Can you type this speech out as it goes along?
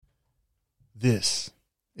This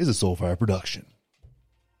is a Soulfire production.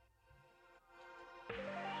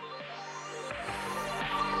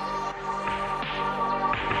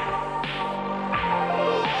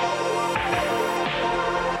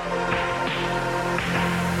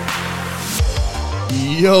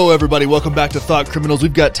 Yo, everybody, welcome back to Thought Criminals.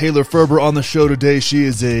 We've got Taylor Ferber on the show today. She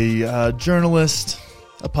is a journalist,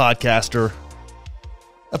 a podcaster,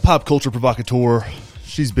 a pop culture provocateur.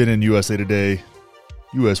 She's been in USA Today,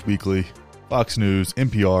 US Weekly, Fox News,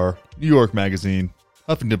 NPR, New York Magazine,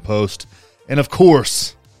 Huffington Post, and of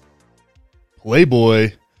course,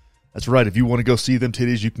 Playboy. That's right. If you want to go see them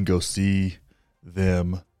titties, you can go see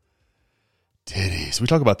them titties. We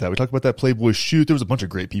talk about that. We talked about that Playboy shoot. There was a bunch of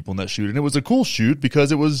great people in that shoot, and it was a cool shoot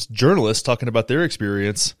because it was journalists talking about their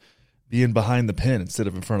experience being behind the pen instead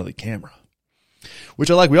of in front of the camera,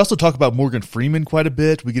 which I like. We also talk about Morgan Freeman quite a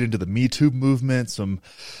bit. We get into the Me Too movement, some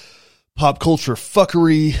pop culture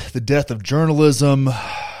fuckery, the death of journalism,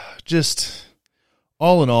 just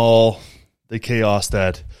all in all, the chaos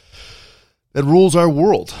that rules our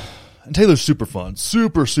world. And Taylor's super fun,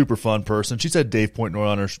 super fun person. She's had Dave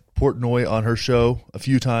Portnoy on her show a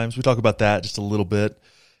few times. We talk about that just a little bit.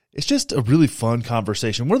 It's just a really fun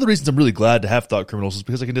conversation. One of the reasons I'm really glad to have Thought Criminals is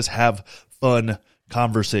because I can just have fun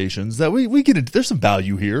conversations that we get into. There's some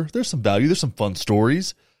value here. There's some value. There's some fun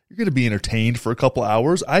stories. You're going to be entertained for a couple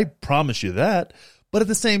hours. I promise you that. But at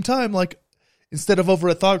the same time, like, instead of over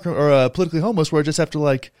at Politically Homeless, where I just have to,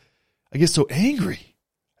 like, I get so angry.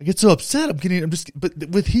 I get so upset. But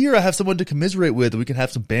with here, I have someone to commiserate with, and we can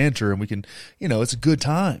have some banter, and we can, it's a good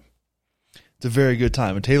time. It's a very good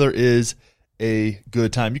time. And Taylor is a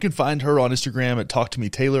good time. You can find her on Instagram at Talk to Me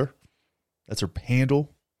Taylor. That's her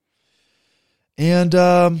handle. And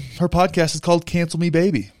her podcast is called Cancel Me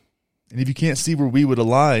Baby. And if you can't see where we would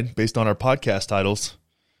align based on our podcast titles,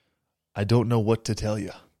 I don't know what to tell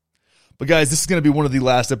you. But guys, this is going to be one of the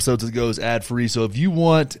last episodes that goes ad-free. So if you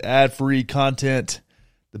want ad-free content,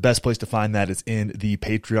 the best place to find that is in the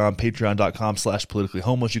Patreon,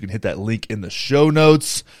 patreon.com/politicallyhomeless. You can hit that link in the show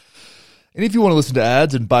notes. And if you want to listen to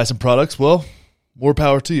ads and buy some products, well, more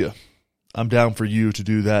power to you. I'm down for you to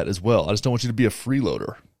do that as well. I just don't want you to be a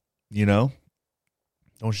freeloader, I don't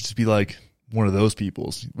want you to be like one of those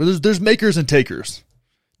people. There's makers and takers.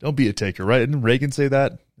 Don't be a taker, right? Didn't Reagan say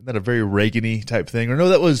that? Isn't that a very Reagan-y type thing? Or no,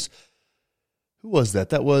 who was that?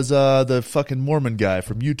 That was the fucking Mormon guy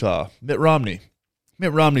from Utah, Mitt Romney.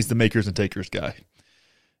 Mitt Romney's the makers and takers guy.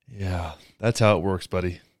 Yeah, that's how it works,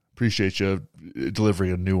 buddy. Appreciate you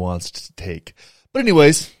delivering a nuanced take. But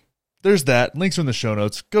anyways, there's that. Links are in the show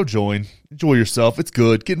notes. Go join. Enjoy yourself. It's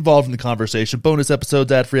good. Get involved in the conversation. Bonus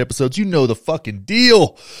episodes, ad-free episodes. You know the fucking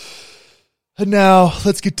deal. And now,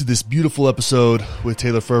 let's get to this beautiful episode with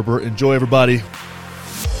Taylor Ferber. Enjoy, everybody.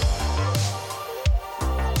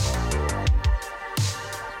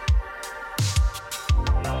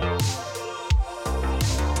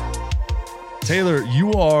 Taylor,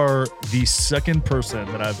 you are the second person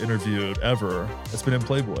that I've interviewed ever that's been in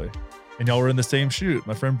Playboy. And y'all were in the same shoot,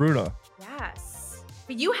 my friend Bruna. Yes.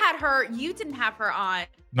 But you didn't have her on.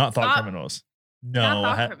 Not Thought Criminals. No,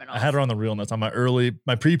 I had her on the Realness. On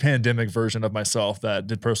my pre-pandemic version of myself that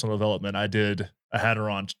did personal development. I had her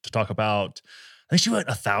on to talk about, I think she went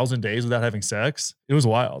 1,000 days without having sex. It was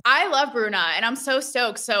wild. I love Bruna and I'm so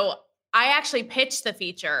stoked. So I actually pitched the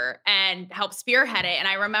feature and helped spearhead it. And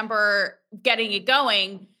I remember getting it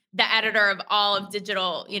going. The editor of all of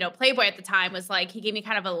digital, Playboy at the time was like, he gave me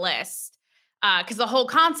kind of a list. Because the whole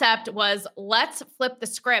concept was, let's flip the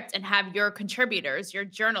script and have your contributors, your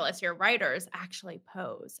journalists, your writers actually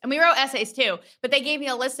pose. And we wrote essays too, but they gave me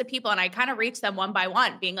a list of people and I kind of reached them one by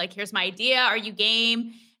one, being like, here's my idea. Are you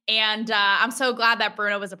game? And I'm so glad that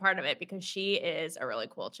Bruna was a part of it because she is a really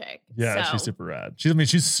cool chick. Yeah, she's super rad.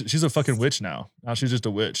 She's a fucking witch now. Now she's just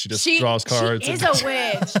a witch. She just draws cards. She is a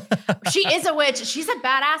witch. She is a witch. She's a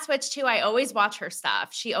badass witch too. I always watch her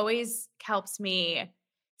stuff. She always helps me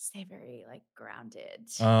stay very grounded.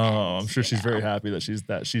 Oh, I'm sure she's very happy that she's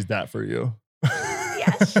that for you.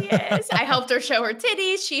 Yes, she is. I helped her show her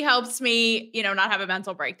titties. She helps me, not have a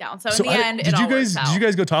mental breakdown. So in the end, did you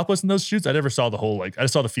guys go topless in those shoots? I never saw the whole, I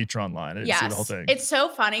just saw the feature online. I didn't see the whole thing. It's so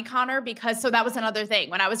funny, Connor, because that was another thing.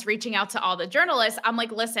 When I was reaching out to all the journalists, I'm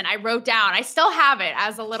like, listen, I wrote down, I still have it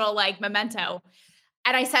as a little memento.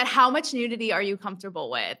 And I said, how much nudity are you comfortable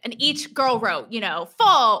with? And each girl wrote,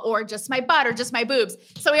 full or just my butt or just my boobs.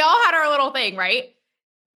 So we all had our little thing, right?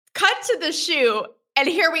 Cut to the shoot. And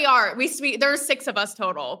here we are. There's 6 of us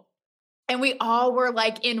total. And we all were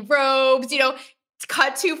in robes,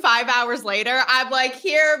 cut to 5 hours later. I'm like,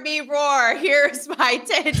 hear me roar. Here's my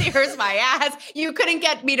tits. Here's my ass. You couldn't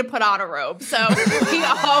get me to put on a robe. So we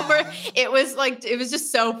all were it was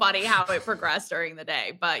just so funny how it progressed during the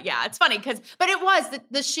day. But yeah, it's funny but it was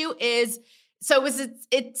the shoot is. So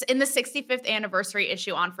it's in the 65th anniversary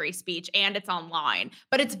issue on Free Speech, and it's online,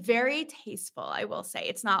 but it's very tasteful, I will say.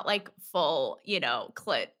 It's not like full,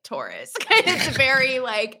 clitoris. It's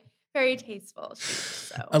very tasteful shoot,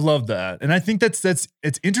 so. I love that. And I think it's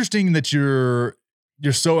interesting that you're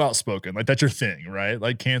so outspoken. Like that's your thing, right?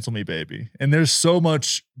 Like cancel me, baby. And there's so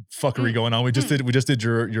much fuckery going on. We just did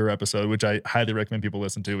your episode, which I highly recommend people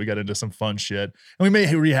listen to. We got into some fun shit. And we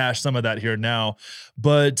may rehash some of that here now.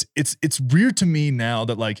 But it's weird to me now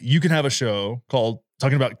that like you can have a show called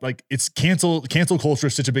talking about like it's cancel culture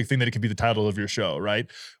is such a big thing that it can be the title of your show, right?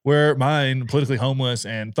 Where mine, Politically Homeless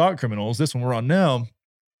and Thought Criminals, this one we're on now,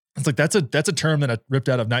 it's like that's a term that I ripped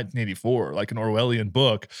out of 1984, like an Orwellian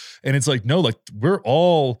book. And it's like, no, like we're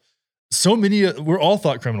all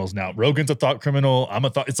thought criminals now. Rogan's a thought criminal.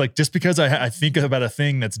 It's like just because I think about a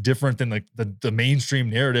thing that's different than like the mainstream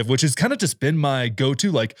narrative, which has kind of just been my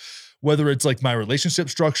go-to, like whether it's like my relationship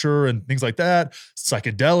structure and things like that,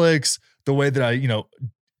 psychedelics, the way that I,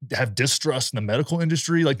 have distrust in the medical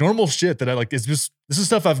industry, like normal shit that I like, this is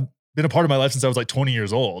stuff I've been a part of my life since I was like 20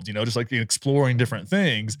 years old, just like exploring different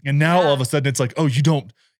things. And now all of a sudden it's like, oh, you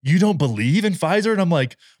don't believe in Pfizer? And I'm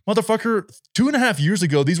like, motherfucker, 2.5 years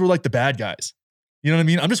ago, these were like the bad guys. You know what I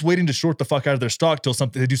mean? I'm just waiting to short the fuck out of their stock till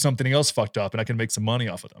they do something else fucked up and I can make some money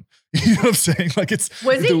off of them. You know what I'm saying? Like was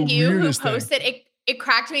it you who posted it? It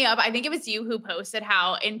cracked me up. I think it was you who posted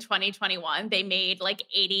how in 2021 they made like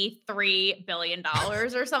 $83 billion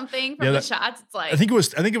or something from the shots. It's like I think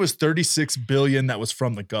it was 36 billion that was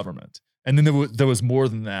from the government, and then there was more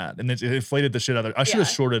than that, and it inflated the shit out of it. I should have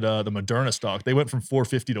shorted the Moderna stock. They went from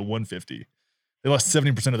 450 to 150. They lost 70%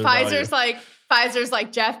 of their Pfizer's value. Pfizer's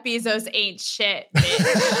like Jeff Bezos ain't shit,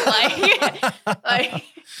 bitch.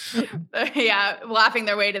 yeah, laughing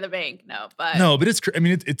their way to the bank. But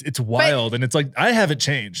it's wild, and it's like I haven't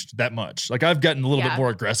changed that much. Like I've gotten a little bit more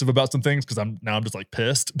aggressive about some things because I'm just like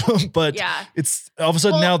pissed. But it's all of a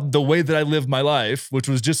sudden now the way that I live my life, which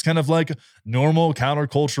was just kind of like normal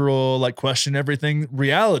countercultural, like question everything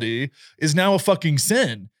reality, is now a fucking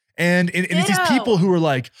sin. And it's these people who are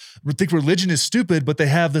like, think religion is stupid, but they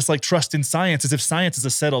have this like trust in science as if science is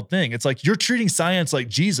a settled thing. It's like you're treating science like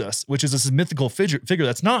Jesus, which is this mythical figure.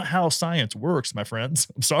 That's not how science works, my friends.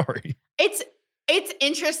 I'm sorry. It's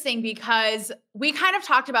interesting because we kind of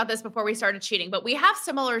talked about this before we started shooting, but we have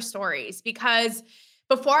similar stories because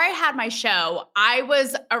before I had my show, I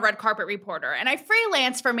was a red carpet reporter and I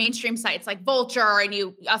freelanced for mainstream sites like Vulture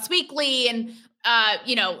and Us Weekly and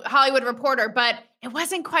Hollywood Reporter, but it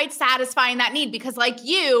wasn't quite satisfying that need because like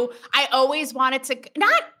you, I always wanted to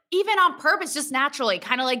not even on purpose, just naturally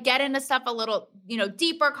kind of like get into stuff a little,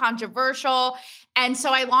 deeper, controversial. And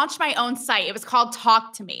so I launched my own site. It was called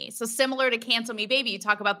Talk to Me. So similar to Cancel Me Baby, you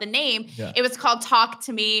talk about the name. Yeah. It was called Talk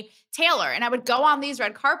to Me Taylor. And I would go on these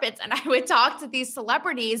red carpets and I would talk to these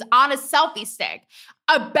celebrities on a selfie stick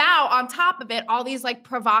about, on top of it, all these like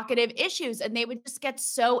provocative issues. And they would just get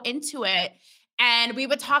so into it. And we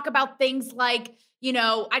would talk about things like,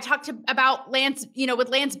 I talked about Lance, with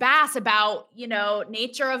Lance Bass about,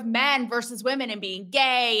 nature of men versus women and being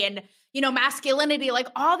gay and, masculinity, like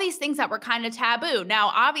all these things that were kind of taboo.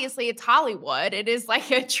 Now, obviously it's Hollywood. It is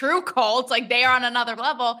like a true cult. Like they are on another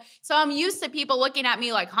level. So I'm used to people looking at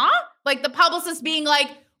me like, huh? Like the publicist being like,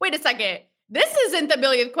 wait a second. This isn't the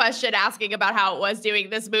millionth question asking about how it was doing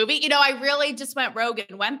this movie. I really just went rogue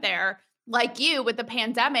and went there. Like you with the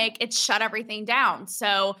pandemic, it shut everything down.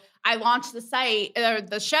 So I launched the site or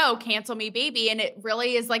the show Cancel Me Baby. And it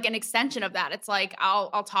really is like an extension of that. It's like,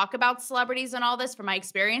 I'll talk about celebrities and all this from my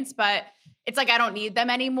experience, but it's like, I don't need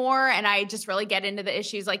them anymore. And I just really get into the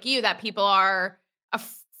issues like you that people are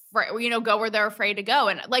afraid, go where they're afraid to go.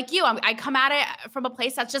 And like you, I come at it from a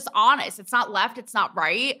place that's just honest. It's not left. It's not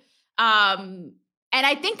right. And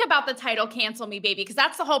I think about the title Cancel Me Baby, because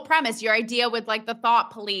that's the whole premise. Your idea with like the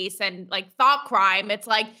thought police and like thought crime. It's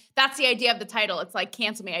like, that's the idea of the title. It's like,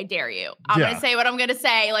 cancel me, I dare you. I'm going to say what I'm going to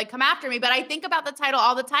say, like come after me. But I think about the title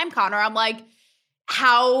all the time, Connor. I'm like,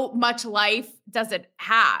 how much life does it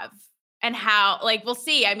have? And how, like, we'll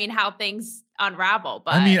see. I mean, how things unravel.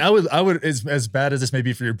 But I would, as bad as this may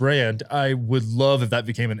be for your brand, I would love if that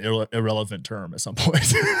became an irrelevant term at some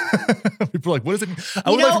point. People are like, what does it mean?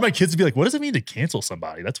 I would like for my kids to be like, what does it mean to cancel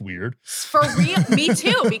somebody? That's weird. For real. Me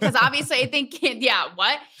too. Because obviously I think,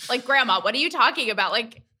 what? Like, grandma, what are you talking about?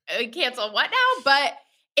 Like, cancel what now? But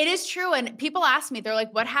it is true. And people ask me, they're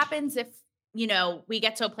like, what happens if, we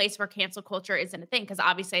get to a place where cancel culture isn't a thing? Because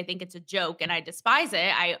obviously I think it's a joke and I despise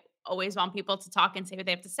it. I always want people to talk and say what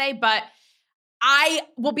they have to say. But I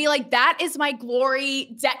will be like, that is my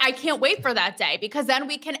glory. I can't wait for that day because then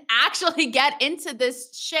we can actually get into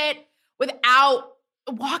this shit without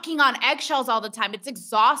walking on eggshells all the time. It's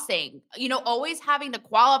exhausting, always having to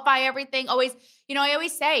qualify everything. Always, I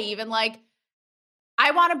always say even like, I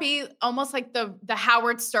want to be almost like the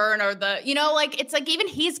Howard Stern or it's like even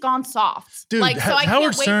he's gone soft. Dude, like, so I Howard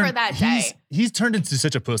can't wait Stern, for that day. He's turned into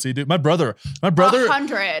such a pussy, dude. My brother,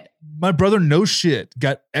 100. My brother, no shit,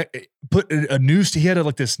 got put a new, he had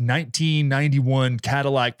like this 1991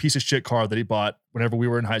 Cadillac piece of shit car that he bought whenever we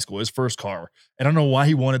were in high school, his first car. And I don't know why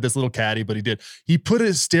he wanted this little caddy, but he did. He put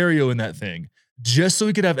his stereo in that thing just so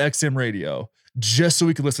he could have XM radio, just so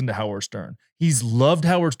we could listen to Howard Stern. He's loved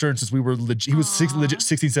Howard Stern since we were he was legit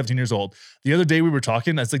 16, 17 years old. The other day we were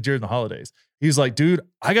talking, that's like during the holidays. He was like, dude,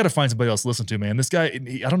 I got to find somebody else to listen to, man. This guy,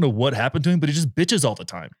 I don't know what happened to him, but he just bitches all the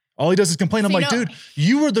time. All he does is complain. I'm like, dude,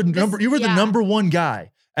 you were the number one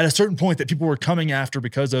guy at a certain point that people were coming after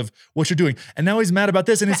because of what you're doing. And now he's mad about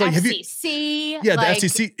this. And it's like, FCC, the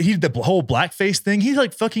FCC, he did the whole blackface thing. He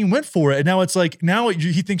like fucking went for it. And now it's like,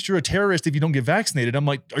 he thinks you're a terrorist if you don't get vaccinated. I'm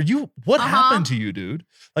like, what happened to you, dude?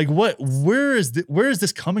 Like where is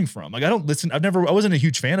this coming from? Like, I don't listen. I wasn't a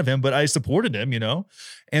huge fan of him, but I supported him,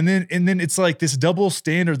 And then it's like this double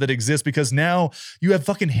standard that exists because now you have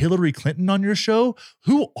fucking Hillary Clinton on your show.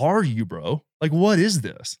 Who are you, bro? Like, what is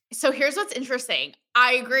this? So here's what's interesting.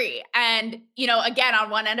 I agree. And, again,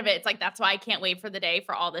 on one end of it, it's like, that's why I can't wait for the day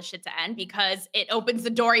for all this shit to end because it opens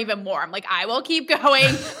the door even more. I'm like, I will keep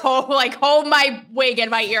going, hold my wig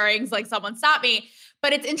and my earrings, like someone stop me.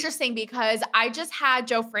 But it's interesting because I just had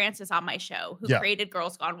Joe Francis on my show who created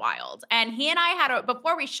Girls Gone Wild. And he and I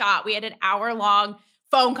before we shot, we had an hour-long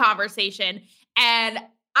phone conversation. And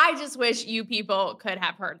I just wish you people could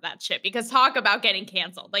have heard that shit because talk about getting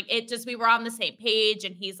canceled. Like we were on the same page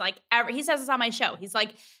and he's like, he says this on my show. He's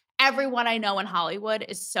like, everyone I know in Hollywood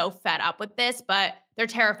is so fed up with this, but they're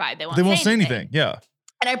terrified. They won't say anything. Yeah.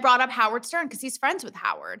 And I brought up Howard Stern because he's friends with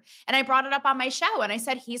Howard. And I brought it up on my show and I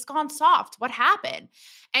said, he's gone soft. What happened?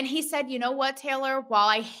 And he said, you know what, Taylor, while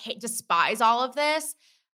I despise all of this,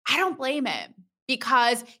 I don't blame him.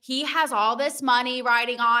 Because he has all this money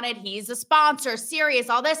riding on it. He's a sponsor, Sirius,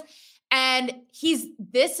 all this. And he's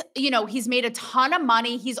made a ton of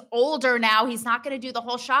money. He's older now. He's not going to do the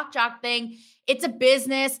whole shock jock thing. It's a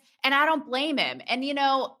business and I don't blame him. And,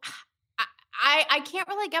 I can't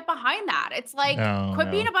really get behind that. It's like,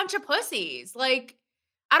 quit being a bunch of pussies. Like,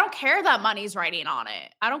 I don't care that money's riding on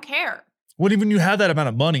it. I don't care. When you have that amount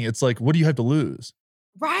of money, it's like, what do you have to lose?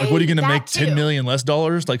 Right. Like, what are you going to make $10 million less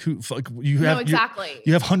dollars? Like you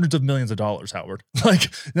have hundreds of millions of dollars, Howard.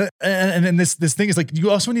 Like, and then this thing is like,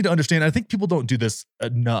 you also need to understand, I think people don't do this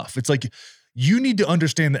enough. It's like, you need to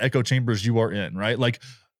understand the echo chambers you are in, right? Like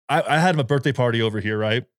I had a birthday party over here,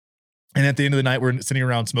 right? And at the end of the night, we're sitting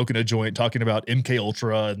around smoking a joint, talking about MK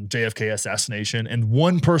Ultra and JFK assassination. And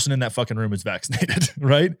one person in that fucking room is vaccinated,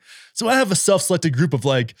 right? So I have a self-selected group of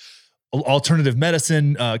like, alternative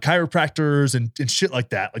medicine, chiropractors and shit like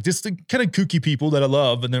that. Like just the kind of kooky people that I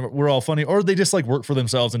love and then we're all funny, or they just like work for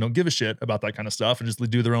themselves and don't give a shit about that kind of stuff and just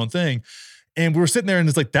do their own thing. And we were sitting there and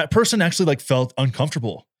it's like that person actually like felt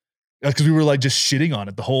uncomfortable because we were like just shitting on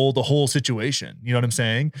it, the whole situation. You know what I'm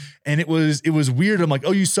saying? And it was weird. I'm like,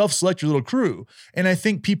 oh, you self-select your little crew. And I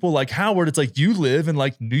think people like Howard, it's like you live in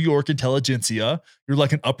like New York intelligentsia. You're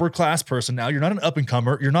like an upper class person now. You're not an up and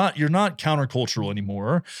comer. You're not countercultural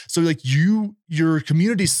anymore. So like your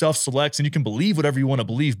community self-selects and you can believe whatever you want to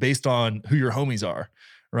believe based on who your homies are,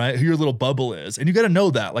 right? Who your little bubble is. And you got to know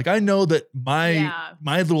that. Like I know that my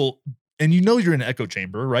little, and you're in an echo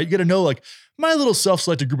chamber, right? You got to know like my little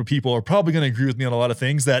self-selected group of people are probably going to agree with me on a lot of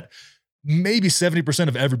things that maybe 70%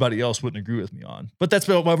 of everybody else wouldn't agree with me on, but that's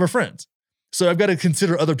why we're friends. So I've got to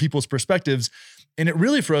consider other people's perspectives. And it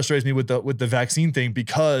really frustrates me with the vaccine thing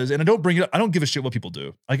because, and I don't bring it up, I don't give a shit what people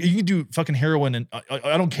do. Like you can do fucking heroin and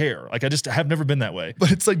I don't care. Like I just have never been that way,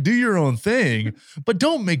 but it's like, do your own thing, but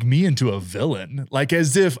don't make me into a villain. Like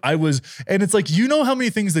as if I was, and it's like, how many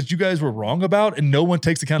things that you guys were wrong about and no one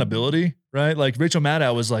takes accountability, right? Like Rachel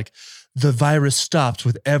Maddow was like, the virus stops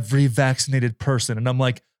with every vaccinated person. And I'm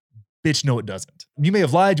like, bitch, no, it doesn't. You may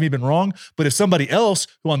have lied, you may have been wrong, but if somebody else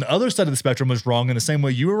who on the other side of the spectrum was wrong in the same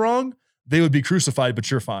way you were wrong, they would be crucified,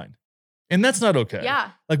 but you're fine. And that's not okay.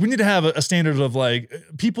 Yeah. Like we need to have a standard of like,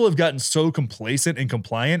 people have gotten so complacent and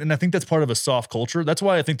compliant. And I think that's part of a soft culture. That's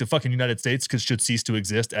why I think the fucking United States should cease to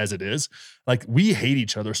exist as it is. Like we hate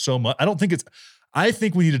each other so much. I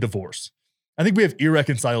think we need a divorce. I think we have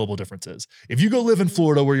irreconcilable differences. If you go live in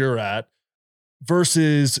Florida where you're at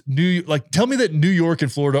versus tell me that New York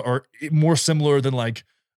and Florida are more similar than like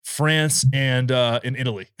France and in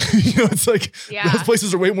Italy. It's like those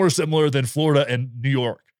places are way more similar than Florida and New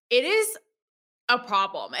York. It is a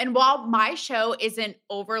problem. And while my show isn't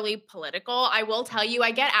overly political, I will tell you,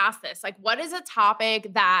 I get asked this, like, what is a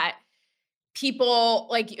topic that people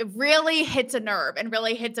like it really hits a nerve and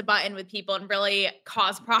really hits a button with people and really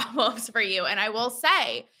cause problems for you? And I will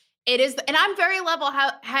say it is, and I'm very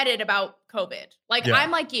level-headed about COVID. Like,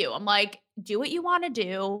 I'm like you. I'm like, do what you want to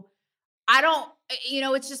do. I don't,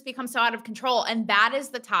 it's just become so out of control. And that is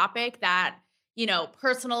the topic that,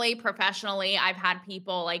 personally, professionally, I've had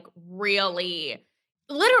people like really,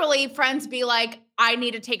 literally friends be like, I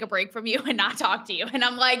need to take a break from you and not talk to you. And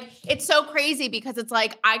I'm like, it's so crazy because it's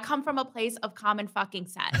like, I come from a place of common fucking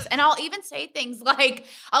sense. And I'll even say things like,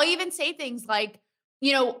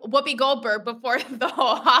 Whoopi Goldberg before the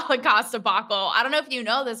whole Holocaust debacle. I don't know if you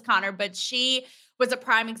know this, Connor, but she was a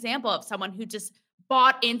prime example of someone who just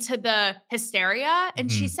bought into the hysteria.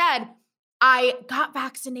 And she said, I got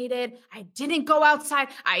vaccinated. I didn't go outside.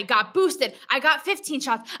 I got boosted. I got 15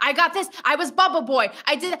 shots. I got this. I was Bubba Boy.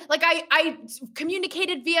 I did, like, I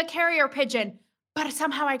communicated via carrier pigeon, but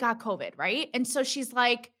somehow I got COVID, right? And so she's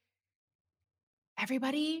like,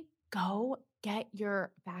 everybody go get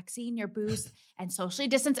your vaccine, your boost, and socially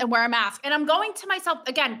distance and wear a mask. And I'm going to myself,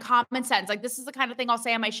 again, common sense. Like, this is the kind of thing I'll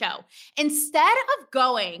say on my show. Instead of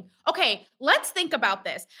going, okay, let's think about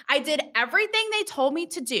this. I did everything they told me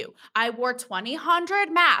to do. I wore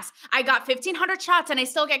 2,000 masks. I got 1,500 shots and I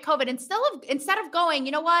still get COVID. Instead of going,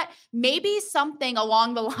 you know what? Maybe something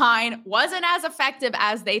along the line wasn't as effective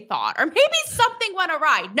as they thought, or maybe something went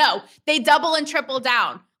awry. No, they double and triple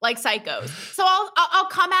down like psychos. So I'll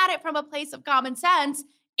come at it from a place of common sense,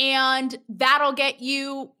 and that'll get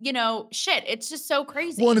you, shit. It's just so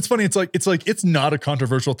crazy. Well, and it's funny. It's not a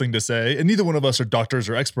controversial thing to say. And neither one of us are doctors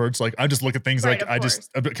or experts. Like, I just look at things I'm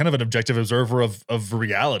kind of an objective observer of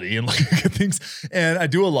reality and look at things. And I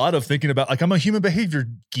do a lot of thinking about, like, I'm a human behavior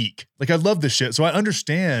geek. Like, I love this shit. So I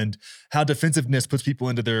understand how defensiveness puts people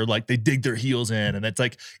into their, like, they dig their heels in. And it's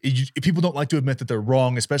like, people don't like to admit that they're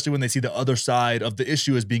wrong, especially when they see the other side of the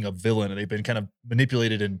issue as being a villain. And they've been kind of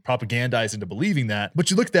manipulated and propagandized into believing that. But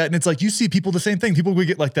you look at that and it's like, you see people the same thing. People would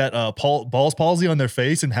get like that Ball's palsy on their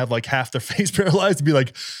face and have like half their face paralyzed and be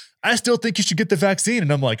like, I still think you should get the vaccine.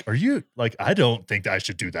 And I'm like, are you like, I don't think I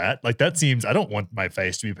should do that. Like, that seems, I don't want my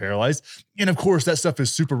face to be paralyzed. And of course that stuff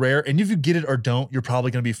is super rare. And if you get it or don't, you're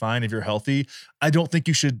probably going to be fine if you're healthy. I don't think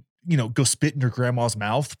you should, go spit in your grandma's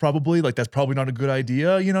mouth, probably. Like, that's probably not a good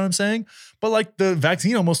idea. You know what I'm saying? But like, the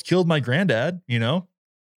vaccine almost killed my granddad, he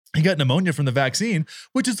got pneumonia from the vaccine,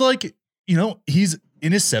 which is like, he's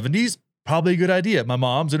in his 70s, probably a good idea. My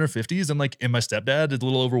mom's in her 50s and my stepdad is a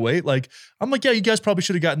little overweight. Like, I'm like, yeah, you guys probably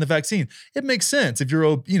should have gotten the vaccine. It makes sense if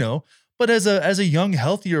you're, but as a young,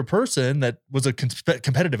 healthier person that was a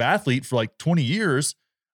competitive athlete for like 20 years,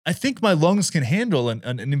 I think my lungs can handle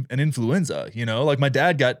an influenza, like my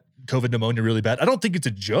dad got COVID pneumonia really bad. I don't think it's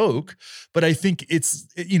a joke, but I think it's,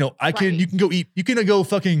 you can go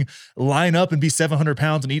fucking line up and be 700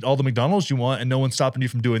 pounds and eat all the McDonald's you want and no one's stopping you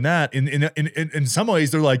from doing that. In some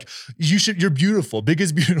ways they're like, you're beautiful. Big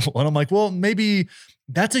is beautiful. And I'm like, well, maybe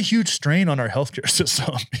that's a huge strain on our healthcare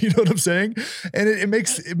system. You know what I'm saying? And it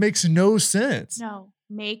makes no sense. No.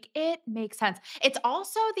 Make it make sense. It's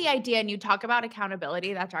also the idea, and you talk about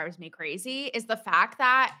accountability that drives me crazy, is the fact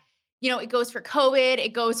that, it goes for COVID,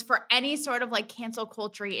 it goes for any sort of like cancel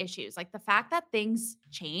culture issues, like the fact that things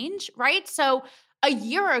change, right? So a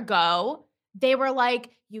year ago, they were like,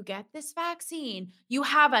 you get this vaccine, you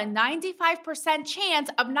have a 95% chance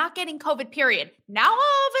of not getting COVID, period. Now, all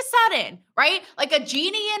of a sudden, right? Like a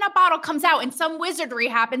genie in a bottle comes out and some wizardry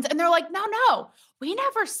happens. And they're like, no, we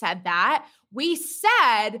never said that. We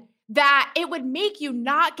said that it would make you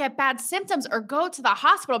not get bad symptoms or go to the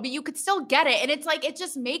hospital, but you could still get it. And it's like, it's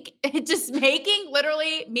just making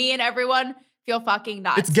literally me and everyone feel fucking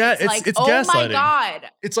nuts. It's like, oh gaslighting. My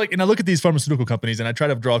God. It's like, and I look at these pharmaceutical companies and I try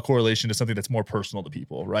to draw a correlation to something that's more personal to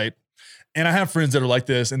people, right? And I have friends that are like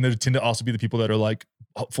this, and they tend to also be the people that are like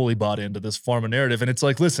fully bought into this pharma narrative. And it's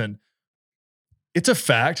like, listen, it's a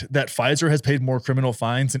fact that Pfizer has paid more criminal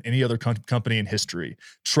fines than any other company in history.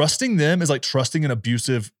 Trusting them is like trusting an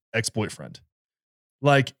abusive ex-boyfriend.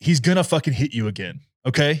 Like, he's gonna fucking hit you again,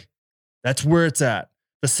 okay? That's where it's at.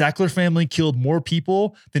 The Sackler family killed more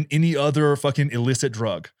people than any other fucking illicit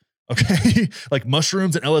drug, okay? Like,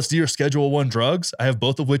 mushrooms and LSD are Schedule I drugs. I have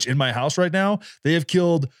both of which in my house right now. They have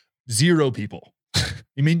killed 0 people.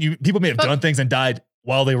 People may have done things and died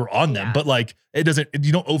while they were on them, but like,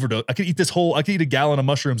 you don't overdose. I could eat a gallon of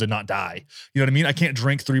mushrooms and not die. You know what I mean? I can't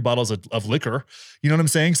drink 3 bottles of liquor. You know what I'm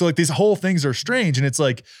saying? So like, these whole things are strange. And it's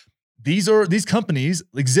like, these companies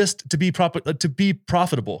exist to be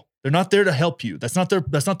profitable. They're not there to help you. That's not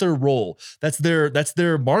their role. That's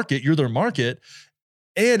their market. You're their market.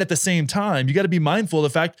 And at the same time, you got to be mindful of the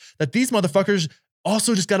fact that these motherfuckers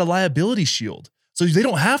also just got a liability shield. So they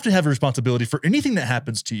don't have to have a responsibility for anything that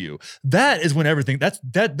happens to you. That is when everything,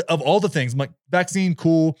 that of all the things, I'm like, vaccine,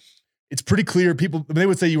 cool. It's pretty clear. People, they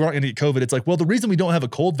would say you aren't going to get COVID. It's like, well, the reason we don't have a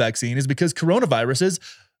cold vaccine is because coronaviruses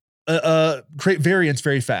create variants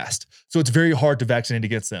very fast. So it's very hard to vaccinate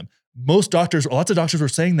against them. Lots of doctors were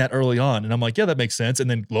saying that early on. And I'm like, yeah, that makes sense. And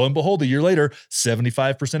then lo and behold, a year later,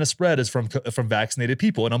 75% of spread is from vaccinated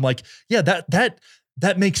people. And I'm like, yeah,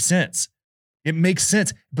 that makes sense. It makes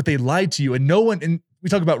sense, but they lied to you. And no one, and we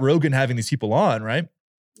talk about Rogan having these people on, right?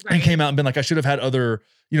 And came out and been like, I should have had other,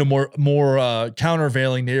 more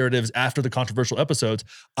countervailing narratives after the controversial episodes.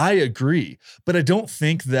 I agree, but I don't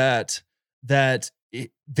think that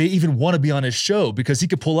they even want to be on his show, because he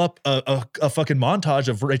could pull up a fucking montage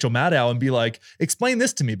of Rachel Maddow and be like, explain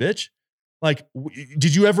this to me, bitch. Like,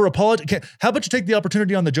 did you ever apologize? How about you take the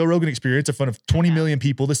opportunity on the Joe Rogan Experience in front of 20 million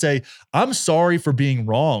people to say, I'm sorry for being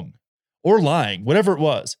wrong or lying, whatever it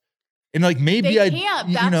was. And like, maybe they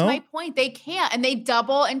can't. That's my point. They can't, and they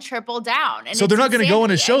double and triple down. And so they're not going to go on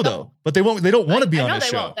his show though, but they won't. They don't want to be on his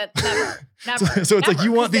show. Never. So it's like,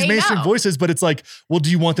 you want these mainstream voices, but it's like, well,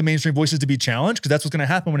 do you want the mainstream voices to be challenged? Because that's what's going to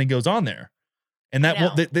happen when he goes on there. And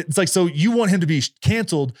it's like, so you want him to be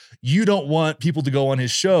canceled. You don't want people to go on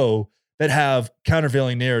his show that have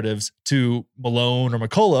countervailing narratives to Malone or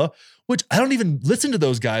McCullough, which I don't even listen to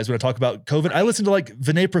those guys when I talk about COVID. I listen to like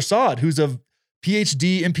Vinay Prasad, who's a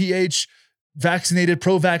PhD, MPH, vaccinated,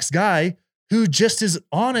 pro-vax guy who just is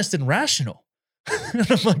honest and rational.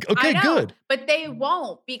 And I'm like, okay, good. But they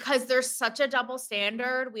won't, because there's such a double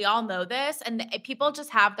standard. We all know this. And people just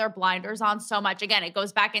have their blinders on so much. Again, it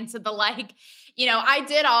goes back into the like, I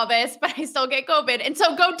did all this, but I still get COVID. And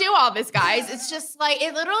so go do all this, guys. It's just like,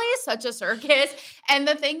 it literally is such a circus. And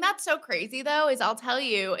the thing that's so crazy though, is I'll tell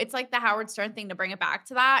you, it's like the Howard Stern thing, to bring it back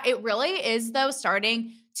to that. It really is though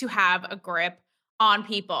starting to have a grip on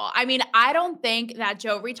people. I mean, I don't think that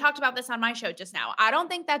we talked about this on my show just now. I don't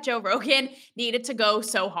think that Joe Rogan needed to go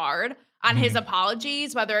so hard on his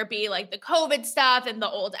apologies, whether it be like the COVID stuff and the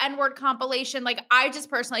old N-word compilation. Like, I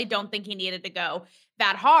just personally don't think he needed to go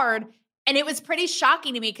that hard. And it was pretty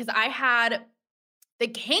shocking to me, because I had the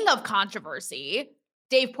king of controversy,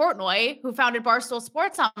 Dave Portnoy, who founded Barstool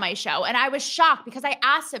Sports, on my show. And I was shocked, because I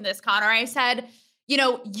asked him this, Connor. I said,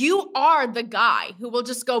 you are the guy who will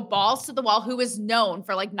just go balls to the wall, who is known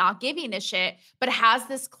for like not giving a shit, but has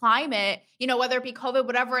this climate, whether it be COVID,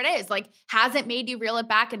 whatever it is, like, hasn't made you reel it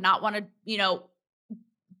back and not want to,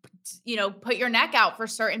 put your neck out for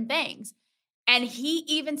certain things. And he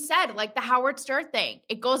even said, like, the Howard Stern thing,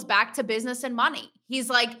 it goes back to business and money. He's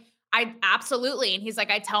like, I absolutely. And he's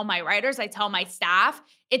like, I tell my writers, I tell my staff,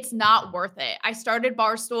 it's not worth it. I started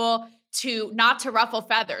Barstool not to ruffle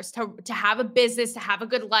feathers, to have a business, to have a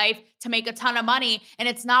good life, to make a ton of money. And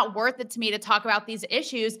it's not worth it to me to talk about these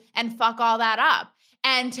issues and fuck all that up.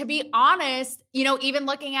 And to be honest, even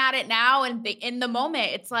looking at it now and in the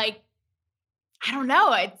moment, it's like, I don't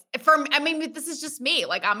know. This is just me.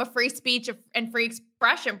 Like, I'm a free speech and free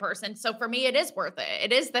expression person. So for me, it is worth it.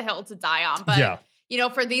 It is the hill to die on. But,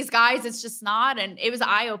 for these guys, it's just not. And it was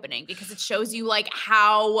eye-opening, because it shows you like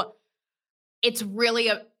how it's really,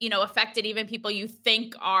 affected even people you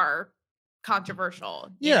think are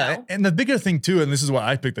controversial. And the bigger thing too, and this is why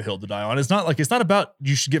I picked the hill to die on, it's not about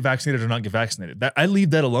you should get vaccinated or not get vaccinated. That I leave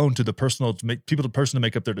that alone to the person to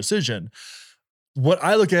make up their decision. What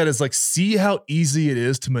I look at is like, see how easy it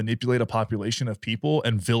is to manipulate a population of people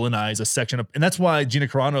and villainize a section of, and that's why Gina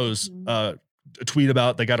Carano's tweet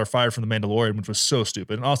about they got her fired from The Mandalorian, which was so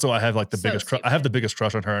stupid. And also, I have like I have the biggest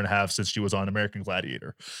crush on her, and have since she was on American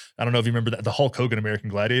Gladiator. I don't know if you remember that, the Hulk Hogan American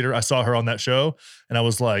Gladiator. I saw her on that show, and I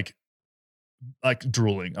was like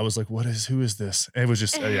drooling. I was like, who is this? And it was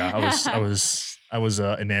just I was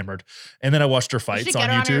enamored. And then I watched her fights on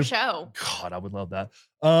YouTube. On your show. God, I would love that.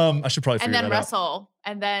 I should probably figure that out. And then wrestle,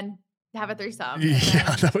 and then have a threesome.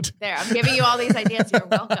 Yeah, there. I'm giving you all these ideas. You're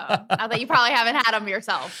welcome. Not that you probably haven't had them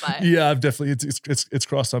yourself, but yeah, I've definitely it's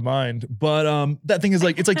crossed my mind. But that thing is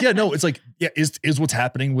like, is what's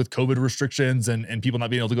happening with COVID restrictions and people not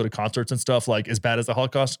being able to go to concerts and stuff like as bad as the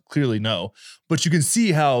Holocaust? Clearly, no. But you can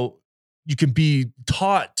see how you can be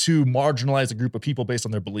taught to marginalize a group of people based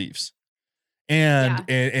on their beliefs.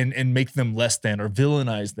 And make them less than or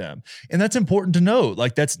villainize them. And that's important to know.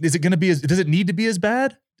 Like, does it need to be as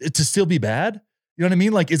bad to still be bad? You know what I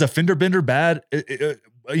mean? Like, is a fender bender bad?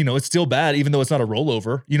 It's still bad, even though it's not a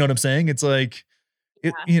rollover. You know what I'm saying? It's like,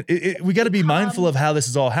 We got to be mindful of how this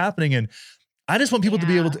is all happening. And I just want people to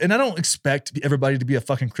be able to, and I don't expect everybody to be a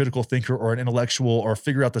fucking critical thinker or an intellectual or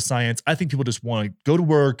figure out the science. I think people just want to go to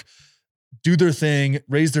work, do their thing,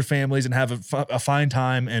 raise their families, and have a fine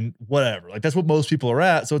time and whatever. Like, that's what most people are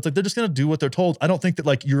at. So it's like, they're just going to do what they're told. I don't think that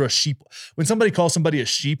like you're a sheep. When somebody calls somebody a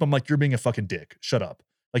sheep, I'm like, you're being a fucking dick. Shut up.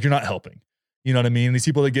 Like, you're not helping. You know what I mean? These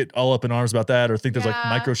people that get all up in arms about that or think there's like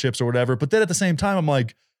microchips or whatever. But then at the same time, I'm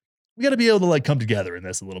like, we got to be able to like come together in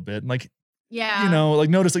this a little bit. And like, you know, like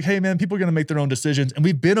notice like, hey man, people are going to make their own decisions. And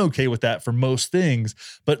we've been okay with that for most things.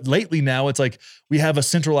 But lately now it's like we have a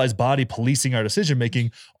centralized body policing our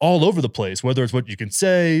decision-making all over the place, whether it's what you can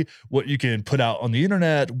say, what you can put out on the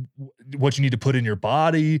internet, what you need to put in your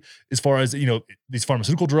body as far as, you know, these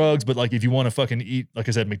pharmaceutical drugs. But like, if you want to fucking eat, like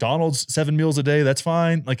I said, McDonald's 7 meals a day, that's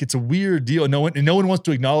fine. Like, it's a weird deal. No one wants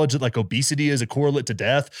to acknowledge that like obesity is a correlate to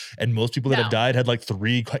death. And most people that have died had like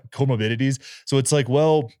 3 comorbidities. So it's like,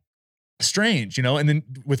 well, strange, you know. And then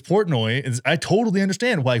with Portnoy, I totally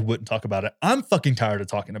understand why he wouldn't talk about it. I'm fucking tired of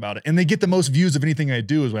talking about it. And they get the most views of anything I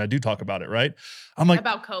do is when I do talk about it, right? I'm like,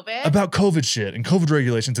 about COVID shit and COVID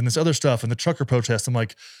regulations and this other stuff and the trucker protests. I'm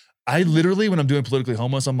like, I literally, when I'm doing Politically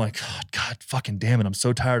Homeless, I'm like, God fucking damn it. I'm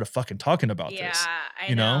so tired of fucking talking about this.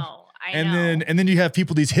 I know. And then you have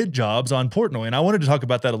people, these hit jobs on Portnoy. And I wanted to talk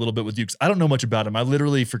about that a little bit with you because I don't know much about him. I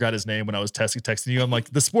literally forgot his name when I was texting you. I'm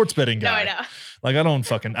like, the sports betting guy. No, I know. Like, I don't.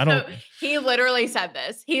 So he literally said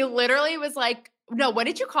this. He literally was like, no, what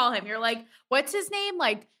did you call him? You're like, what's his name?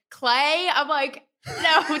 Like Clay? I'm like,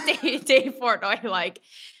 no, Dave Portnoy. Like,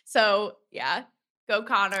 so yeah, go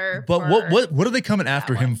Connor. But what are they coming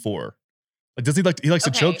after him for? Like, does he likes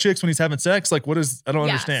to choke chicks when he's having sex? Like, what is, I don't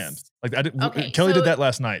understand. Like, Kelly did that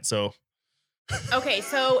last night. So. Okay.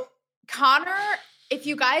 So Connor, if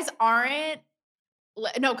you guys aren't,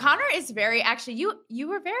 no, Connor is very, actually, you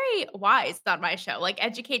were very wise on my show, like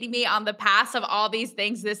educating me on the past of all these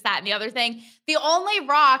things, this, that, and the other thing. The only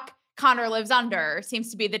rock Connor lives under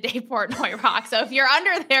seems to be the Dave Portnoy rock. So if you're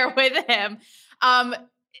under there with him,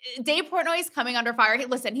 Dave Portnoy is coming under fire.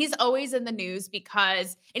 Listen, he's always in the news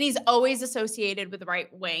and he's always associated with the right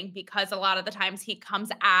wing because a lot of the times he comes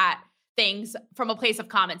at things from a place of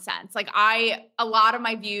common sense. Like a lot of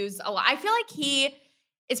my views, I feel like he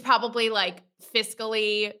is probably like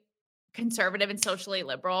fiscally conservative and socially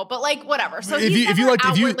liberal, but like whatever. So if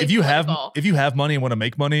you have money and want to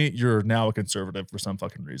make money, you're now a conservative for some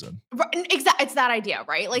fucking reason. Exactly, it's that idea,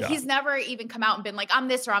 right? Like he's never even come out and been like, I'm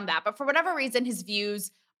this or I'm that. But for whatever reason, his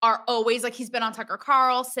views are always like, he's been on Tucker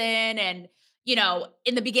Carlson and, you know,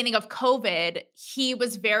 in the beginning of COVID, he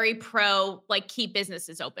was very pro like keep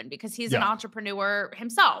businesses open because he's an entrepreneur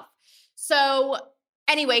himself. So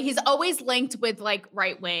anyway, he's always linked with like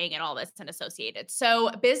right wing and all this and associated. So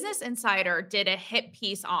Business Insider did a hit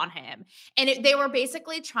piece on him and they were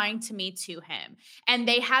basically trying to Me Too him. And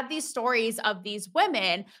they had these stories of these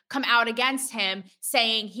women come out against him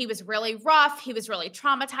saying he was really rough, he was really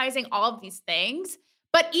traumatizing, all of these things.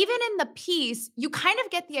 But even in the piece, you kind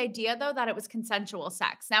of get the idea, though, that it was consensual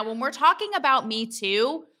sex. Now, when we're talking about Me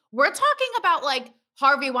Too, we're talking about like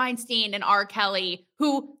Harvey Weinstein and R. Kelly,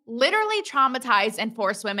 who literally traumatized and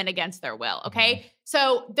forced women against their will, okay?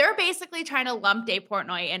 So they're basically trying to lump Dave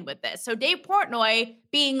Portnoy in with this. So Dave Portnoy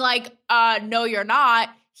being like, no, you're not,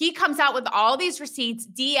 he comes out with all these receipts,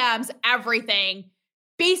 DMs, everything,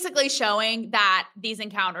 basically showing that these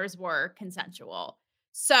encounters were consensual.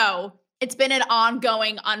 So it's been an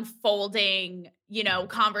ongoing, unfolding, you know,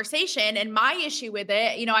 conversation. And my issue with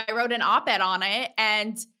it, you know, I wrote an op-ed on it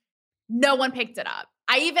and no one picked it up.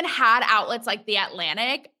 I even had outlets like The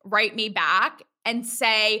Atlantic write me back and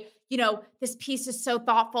say, you know, this piece is so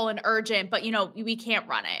thoughtful and urgent, but, you know, we can't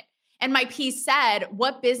run it. And my piece said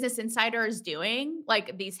what Business Insider is doing,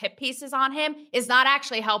 like these hit pieces on him, is not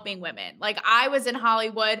actually helping women. Like I was in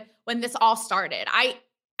Hollywood when this all started. I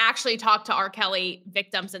actually talked to R. Kelly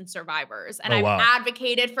victims and survivors. And I've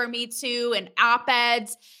advocated for Me Too and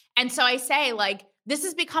op-eds. And so I say, like, this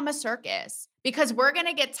has become a circus because we're going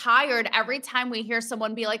to get tired every time we hear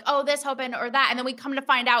someone be like, oh, this happened or that. And then we come to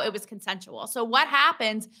find out it was consensual. So what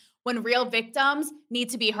happens when real victims need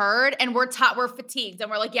to be heard and we're fatigued and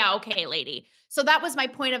we're like, yeah, okay, lady. So that was my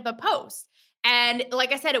point of the post. And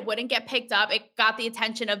like I said, it wouldn't get picked up. It got the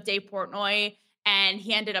attention of Dave Portnoy. And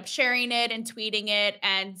he ended up sharing it and tweeting it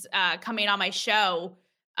and coming on my show,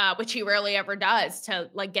 which he rarely ever does, to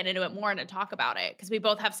like get into it more and to talk about it. Because we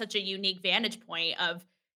both have such a unique vantage point of,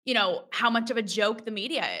 you know, how much of a joke the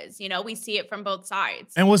media is. You know, we see it from both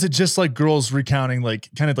sides. And was it just like girls recounting like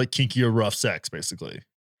kind of like kinky or rough sex, basically?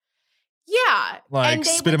 Yeah. Like And they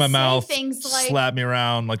spit in would my say mouth, things like, slap me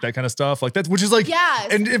around, like that kind of stuff. Like that's, which is like,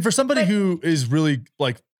 yes. and for somebody but- who is really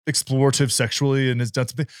like explorative sexually and has done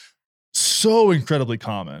something so incredibly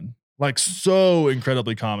common, like so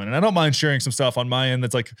incredibly common. And I don't mind sharing some stuff on my end.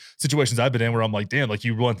 That's like situations I've been in where I'm like, damn, like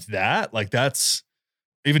you want that? Like that's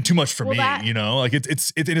even too much for me, you know, like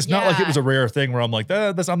it's not like it was a rare thing where I'm like,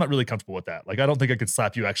 that's, I'm not really comfortable with that. Like, I don't think I could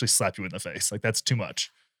actually slap you in the face. Like that's too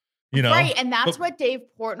much, you know? Right. And that's what Dave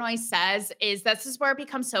Portnoy says is this is where it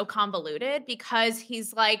becomes so convoluted because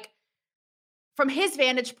he's like, from his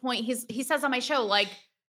vantage point, he says on my show, like,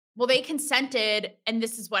 well, they consented and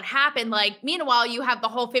this is what happened. Like, meanwhile, you have the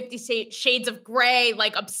whole 50 Shades of Grey,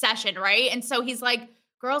 like obsession. Right. And so he's like,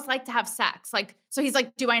 girls like to have sex. Like, so he's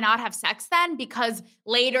like, do I not have sex then? Because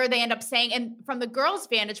later they end up saying, and from the girl's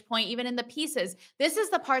vantage point, even in the pieces, this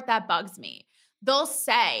is the part that bugs me. They'll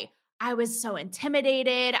say, I was so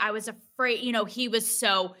intimidated. I was afraid, you know, he was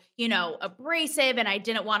so, you know, abrasive and I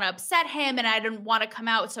didn't want to upset him and I didn't want to come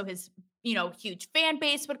out. So his, you know, huge fan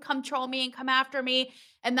base would come troll me and come after me.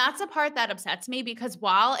 And that's the part that upsets me because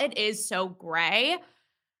while it is so gray,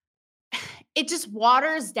 it just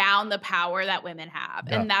waters down the power that women have.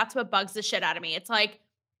 Yeah. And that's what bugs the shit out of me. It's like,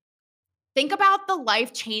 think about the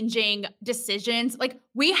life-changing decisions. Like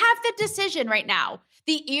we have the decision right now,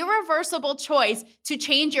 the irreversible choice to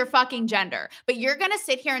change your fucking gender. But you're going to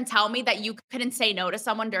sit here and tell me that you couldn't say no to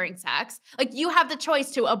someone during sex? Like you have the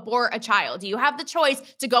choice to abort a child. You have the choice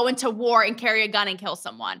to go into war and carry a gun and kill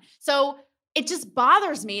someone. So it just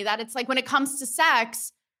bothers me that it's like when it comes to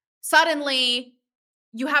sex, suddenly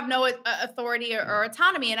you have no authority or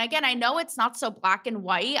autonomy. And again, I know it's not so black and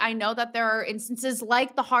white. I know that there are instances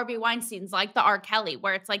like the Harvey Weinsteins, like the R. Kelly,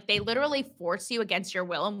 where it's like they literally force you against your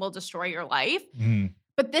will and will destroy your life. Mm.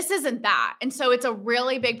 But this isn't that. And so it's a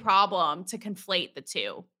really big problem to conflate the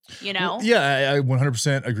two, you know? Well, yeah, I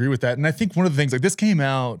 100% agree with that. And I think one of the things, like this came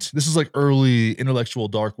out, this was like early intellectual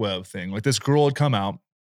dark web thing. Like this girl had come out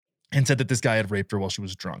and said that this guy had raped her while she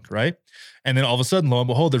was drunk, right? And then all of a sudden, lo and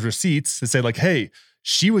behold, there's receipts that say like, hey,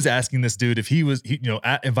 she was asking this dude if he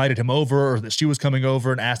invited him over or that she was coming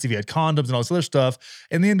over and asked if he had condoms and all this other stuff.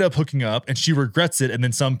 And they end up hooking up and she regrets it. And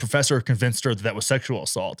then some professor convinced her that that was sexual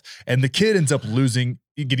assault. And the kid ends up getting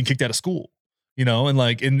kicked out of school, you know,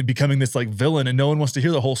 and becoming this like villain and no one wants to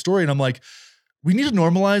hear the whole story. And I'm like, we need to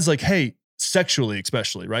normalize like, hey, sexually,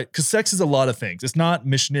 especially, right? Because sex is a lot of things. It's not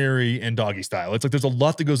missionary and doggy style. It's like there's a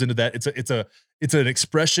lot that goes into that. It's an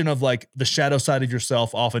expression of like the shadow side of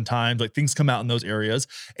yourself. Oftentimes, like things come out in those areas,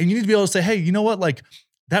 and you need to be able to say, "Hey, you know what? Like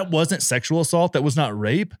that wasn't sexual assault. That was not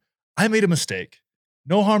rape. I made a mistake.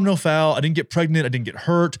 No harm, no foul. I didn't get pregnant. I didn't get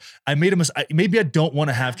hurt. I made a mistake. Maybe I don't want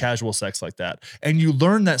to have casual sex like that." And you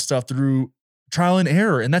learn that stuff through trial and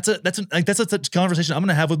error. And that's a conversation I'm going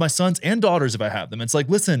to have with my sons and daughters if I have them. It's like,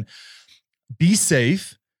 listen. Be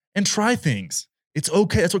safe and try things. It's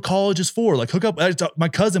okay. That's what college is for. Like hook up. My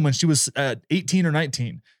cousin, when she was 18 or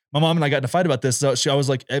 19, my mom and I got in a fight about this. So I was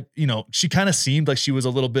like, you know, she kind of seemed like she was a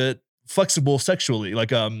little bit flexible sexually.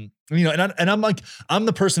 Like, you know, and I'm like, I'm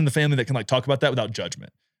the person in the family that can like talk about that without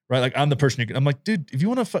judgment. Right. Like I'm the person I'm like, dude, if you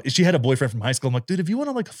want to, she had a boyfriend from high school. I'm like, dude, if you want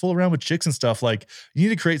to like fool around with chicks and stuff, like you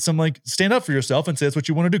need to create some, like stand up for yourself and say that's what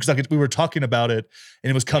you want to do. Cause we were talking about it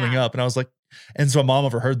and it was coming up and I was like, and so my mom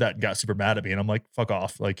overheard that and got super mad at me. And I'm like, fuck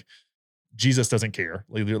off. Like Jesus doesn't care.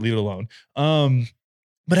 Leave it alone.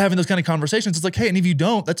 But having those kind of conversations, it's like, hey, and if you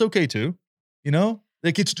don't, that's okay too. You know?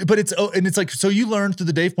 Like it's like, so you learn through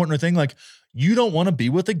the Dave Portnoy thing, like you don't want to be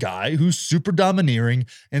with a guy who's super domineering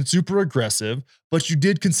and super aggressive, but you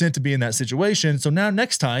did consent to be in that situation. So now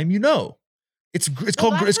next time, you know, it's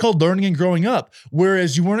called learning and growing up.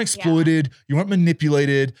 Whereas you weren't exploited, you weren't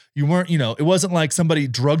manipulated, you weren't, you know, it wasn't like somebody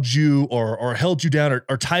drugged you or held you down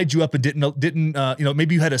or tied you up and didn't you know,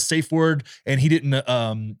 maybe you had a safe word and he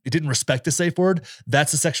didn't respect the safe word.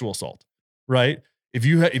 That's a sexual assault, right? If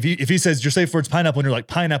he says your safe word's pineapple and you're like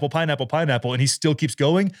pineapple, pineapple, pineapple, and he still keeps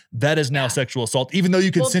going, that is now sexual assault, even though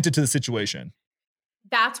you consented to the situation.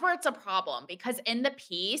 That's where it's a problem because in the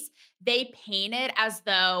piece, they paint it as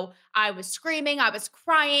though I was screaming, I was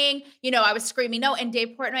crying, you know, I was screaming no. And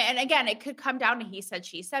Dave Portnoy, and again, it could come down to he said,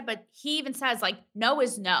 she said, but he even says like, no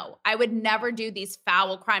is no. I would never do these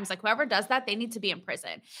foul crimes. Like whoever does that, they need to be in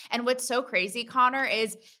prison. And what's so crazy, Connor,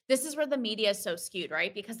 is this is where the media is so skewed,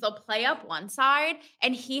 right? Because they'll play up one side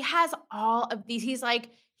and he has all of these,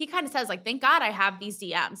 he kind of says like, thank God I have these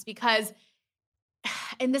DMs because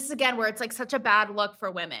and this is again where it's like such a bad look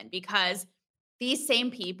for women because these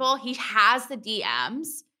same people, he has the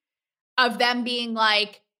DMs of them being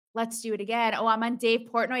like, let's do it again. Oh, I'm on Dave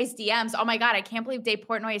Portnoy's DMs. Oh my God, I can't believe Dave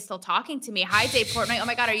Portnoy is still talking to me. Hi, Dave Portnoy. Oh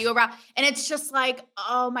my God, are you around? And it's just like,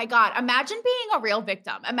 oh my God, imagine being a real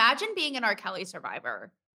victim. Imagine being an R. Kelly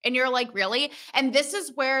survivor. And you're like, really? And this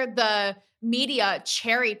is where the media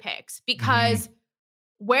cherry picks, because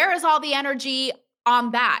where is all the energy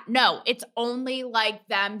on that? No, it's only like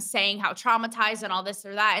them saying how traumatized and all this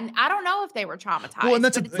or that. And I don't know if they were traumatized. Well, and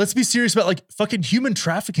let's be serious about like fucking human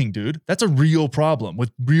trafficking, dude. That's a real problem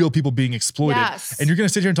with real people being exploited. Yes. And you're going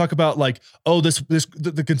to sit here and talk about like, oh,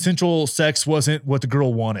 the consensual sex wasn't what the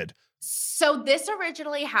girl wanted. So this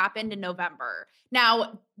originally happened in November.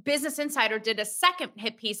 Now, Business Insider did a second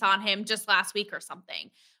hit piece on him just last week or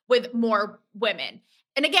something with more women.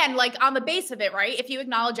 And again, like on the base of it, right? If you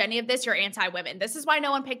acknowledge any of this, you're anti-women. This is why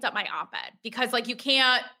no one picked up my op-ed, because like you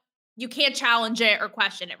can't challenge it or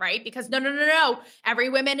question it, right? Because no. Every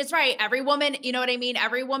woman is right. Every woman, you know what I mean?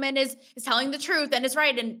 Every woman is telling the truth and is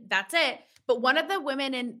right, and that's it. But one of the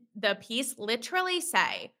women in the piece literally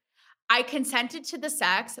say, I consented to the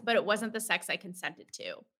sex, but it wasn't the sex I consented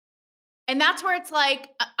to. And that's where it's like,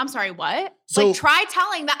 I'm sorry, what? So, like try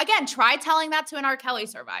telling that to an R. Kelly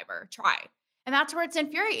survivor. Try. And that's where it's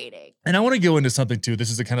infuriating. And I want to go into something too.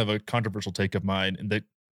 This is a kind of a controversial take of mine, and that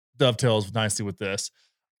dovetails nicely with this.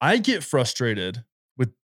 I get frustrated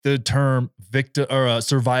with the term victim or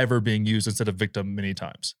survivor being used instead of victim many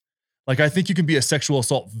times. Like, I think you can be a sexual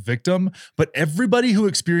assault victim, but everybody who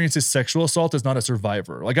experiences sexual assault is not a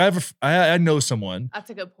survivor. Like I know someone.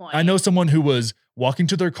 That's a good point. I know someone who was walking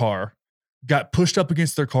to their car, got pushed up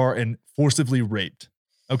against their car and forcibly raped.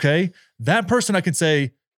 Okay. That person, I can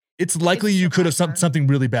say, it's likely you could have something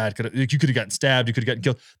really bad. You could have gotten stabbed. You could have gotten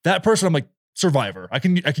killed. That person, I'm like, survivor. I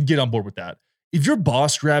can get on board with that. If your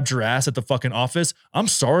boss grabbed your ass at the fucking office, I'm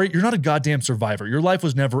sorry, you're not a goddamn survivor. Your life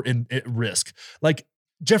was never at risk. Like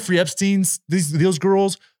Jeffrey Epstein's, those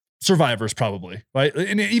girls, survivors probably, right?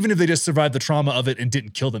 And even if they just survived the trauma of it and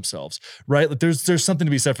didn't kill themselves, right? Like there's something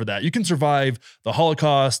to be said for that. You can survive the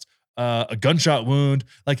Holocaust, a gunshot wound.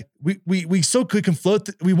 Like we so quick and float.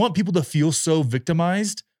 We want people to feel so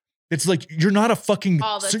victimized. It's like, you're not a fucking,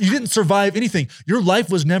 you didn't survive anything. Your life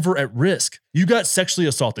was never at risk. You got sexually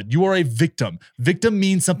assaulted. You are a victim. Victim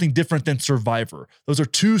means something different than survivor. Those are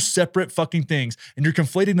two separate fucking things, and you're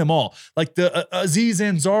conflating them all. Like the Aziz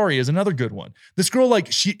Ansari is another good one. This girl, like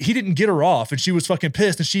he didn't get her off, and she was fucking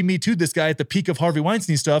pissed, and she Me Too'd this guy at the peak of Harvey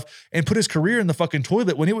Weinstein stuff and put his career in the fucking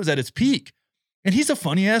toilet when it was at its peak. And he's a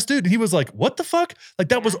funny ass dude. And he was like, what the fuck? Like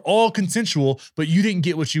that was all consensual, but you didn't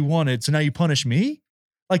get what you wanted. So now you punish me?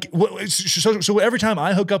 Like, so every time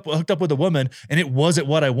I hooked up with a woman and it wasn't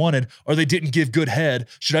what I wanted, or they didn't give good head,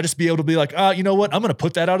 should I just be able to be like, you know what? I'm going to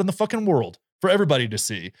put that out in the fucking world for everybody to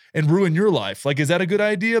see and ruin your life. Like, is that a good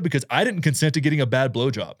idea? Because I didn't consent to getting a bad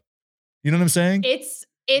blowjob. You know what I'm saying? It's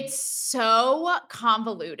so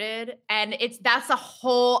convoluted, and that's a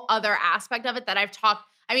whole other aspect of it that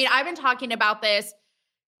I've been talking about this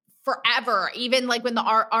forever, even like when the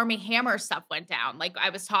Armie Hammer stuff went down. Like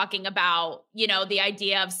I was talking about, the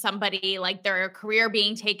idea of somebody like their career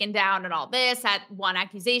being taken down and all this at one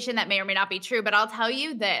accusation that may or may not be true. But I'll tell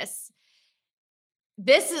you this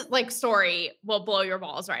is like story will blow your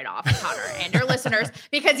balls right off, Connor, and your listeners,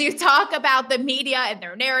 because you talk about the media and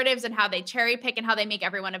their narratives and how they cherry pick and how they make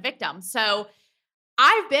everyone a victim. So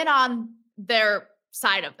I've been on their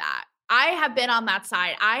side of that. I have been on that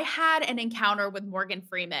side. I had an encounter with Morgan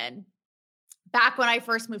Freeman back when I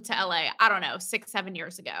first moved to LA, I don't know, 6-7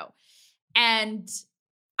 years ago. And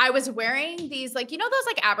I was wearing these, like, those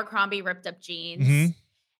like Abercrombie ripped up jeans. Mm-hmm.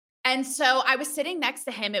 And so I was sitting next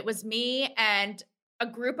to him. It was me and a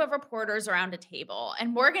group of reporters around a table.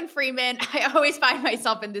 And Morgan Freeman, I always find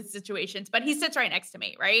myself in these situations, but he sits right next to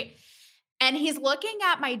me, right? And he's looking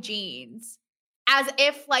at my jeans as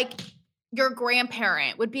if like your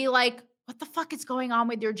grandparent would be like, what the fuck is going on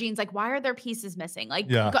with your jeans? Like, why are there pieces missing? Like,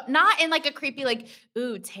 not in like a creepy, like,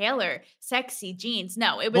 ooh, Taylor, sexy jeans.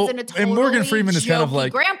 No, it was in a totally and Morgan Freeman is kind of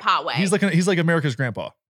like grandpa way. He's like America's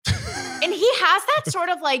grandpa. And he has that sort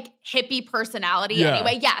of like hippie personality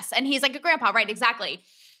anyway. Yes. And he's like a grandpa, right? Exactly.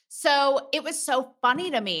 So it was so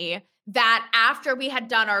funny to me that after we had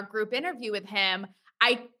done our group interview with him,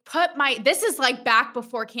 I put this is like back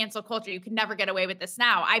before cancel culture. You could never get away with this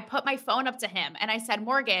now. I put my phone up to him and I said,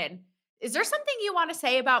 Morgan, is there something you want to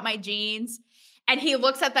say about my jeans? And he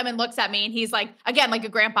looks at them and looks at me and he's like, again, like a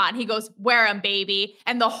grandpa. And he goes, wear them, baby.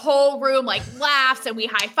 And the whole room like laughs and we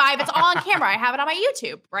high five. It's all on camera. I have it on my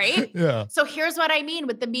YouTube, right? Yeah. So here's what I mean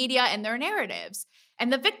with the media and their narratives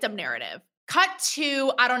and the victim narrative. Cut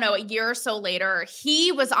to, I don't know, a year or so later,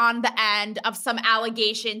 he was on the end of some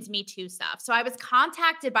allegations, Me Too stuff. So I was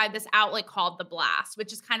contacted by this outlet called The Blast,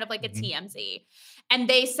 which is kind of like a TMZ. And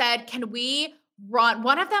they said, can we run,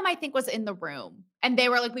 one of them I think was in the room. And they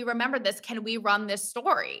were like, we remember this. Can we run this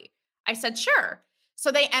story? I said, sure.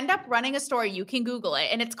 So they end up running a story. You can Google it.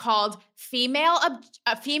 And it's called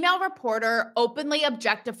A Female Reporter Openly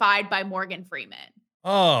Objectified by Morgan Freeman.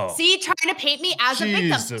 Oh. See, trying to paint me as a victim.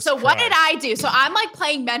 Jesus So what Christ. did I do? So I'm like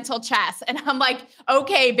playing mental chess and I'm like,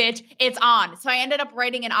 okay, bitch, it's on. So I ended up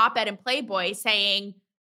writing an op-ed in Playboy saying,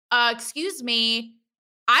 excuse me,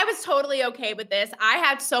 I was totally okay with this. I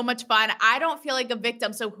had so much fun. I don't feel like a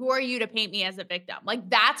victim. So who are you to paint me as a victim? Like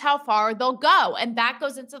that's how far they'll go. And that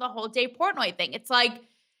goes into the whole Dave Portnoy thing. It's like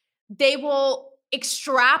they will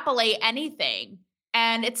extrapolate anything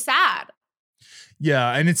and it's sad.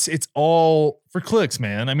 Yeah, and it's all for clicks,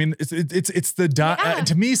 man. I mean, it's the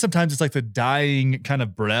to me sometimes it's like the dying kind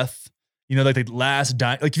of breath. You know, like the last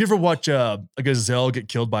dying. Like if you ever watch a gazelle get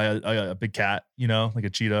killed by a big cat, you know, like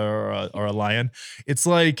a cheetah or a lion, it's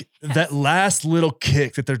like that last little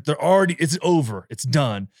kick that they're already, it's over, it's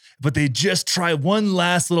done, but they just try one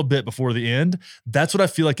last little bit before the end. That's what I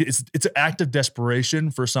feel like. It's an act of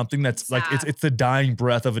desperation for something that's like it's the dying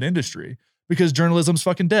breath of an industry. Because journalism's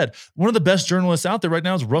fucking dead. One of the best journalists out there right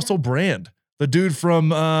now is Russell Brand, the dude from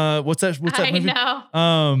what's that movie? I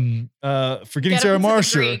know. Forgetting Sarah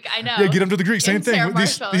Marshall. I know. Yeah, Get Him to the Greek. Same thing.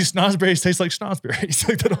 These schnozberries taste like schnozberries.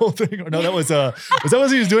 Like that whole thing. No, that was that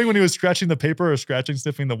what he was doing when he was scratching the paper or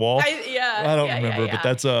sniffing the wall? I don't remember, but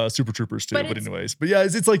that's Super Troopers too. But anyways, but yeah,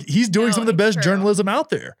 it's like he's doing some of the best journalism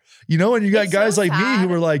out there, you know. And you got guys like me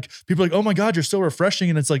who are like, people are like, oh my God, you're so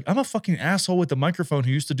refreshing. And it's like, I'm a fucking asshole with the microphone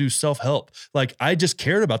who used to do self-help. Like I just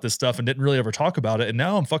cared about this stuff and didn't really ever talk about it, and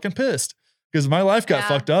now I'm fucking pissed. Because my life got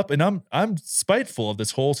fucked up, and I'm spiteful of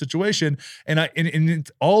this whole situation,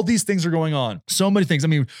 and all these things are going on. So many things. I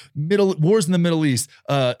mean, wars in the Middle East,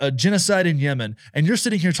 a genocide in Yemen, and you're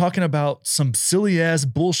sitting here talking about some silly ass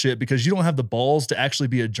bullshit because you don't have the balls to actually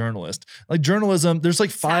be a journalist. Like journalism, there's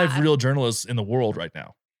like 5 real journalists in the world right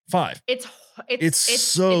now. 5. It's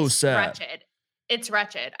so sad. Wretched. It's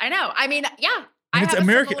wretched. I know. I mean, yeah. And it's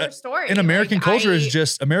American story. And American culture is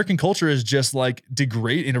just like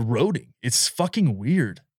degrade and eroding. It's fucking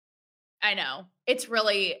weird. I know. It's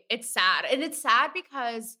sad. And it's sad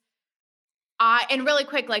because and really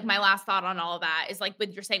quick, like my last thought on all of that is like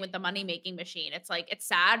what you're saying with the money-making machine. It's like, it's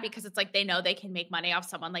sad because it's like, they know they can make money off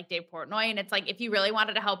someone like Dave Portnoy. And it's like, if you really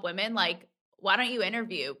wanted to help women, like, why don't you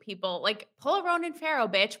interview people like pull a Ronan Farrow,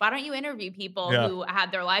 bitch? Why don't you interview people who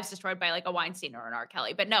had their lives destroyed by like a Weinstein or an R.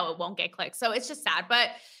 Kelly? But no, it won't get clicks. So it's just sad. But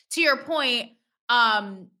to your point,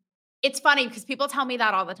 it's funny because people tell me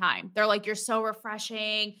that all the time. They're like, you're so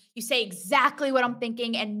refreshing. You say exactly what I'm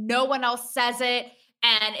thinking and no one else says it.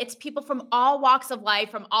 And it's people from all walks of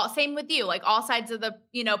life, same with you, like all sides of the,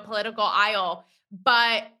 you know, political aisle.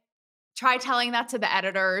 But try telling that to the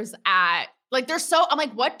editors I'm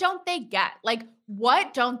like, what don't they get? Like,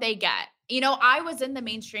 what don't they get? You know, I was in the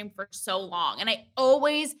mainstream for so long and I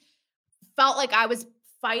always felt like I was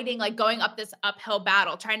fighting, like going up this uphill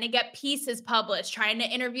battle, trying to get pieces published, trying to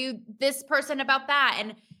interview this person about that.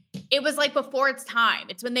 And it was like before its time.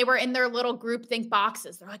 It's when they were in their little groupthink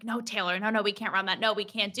boxes. They're like, no, Taylor, no, we can't run that. No, we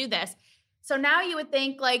can't do this. So now you would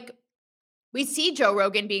think like, we see Joe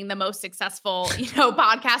Rogan being the most successful, you know,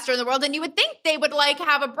 podcaster in the world. And you would think they would like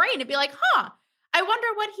have a brain and be like, I wonder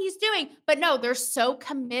what he's doing. But no, they're so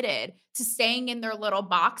committed to staying in their little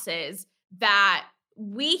boxes that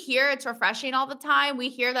we hear it's refreshing all the time. We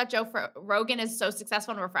hear that Joe Rogan is so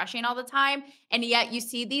successful and refreshing all the time. And yet you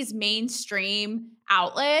see these mainstream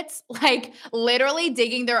outlets like literally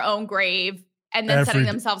digging their own grave and then setting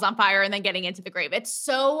themselves on fire and then getting into the grave. It's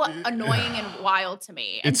so annoying and wild to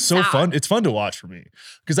me. It's so fun. It's fun to watch for me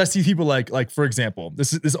because I see people like for example,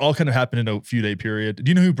 this all kind of happened in a few day period. Do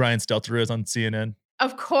you know who Brian Stelter is on CNN?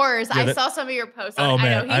 Of course. Yeah, I saw some of your posts. Oh,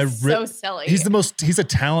 man. I know he's so silly. He's a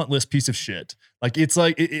talentless piece of shit. Like, it's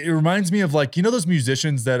like, it reminds me of like, you know, those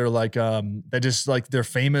musicians that are like, that just like, they're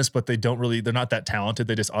famous, but they're not that talented.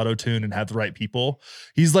 They just auto-tune and have the right people.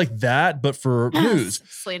 He's like that, but for news.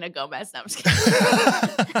 Selena Gomez. No, I'm just kidding.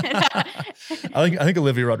 I think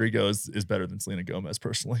Olivia Rodrigo is better than Selena Gomez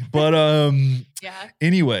personally. But,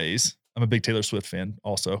 anyways, I'm a big Taylor Swift fan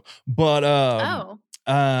also. But,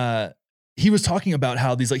 he was talking about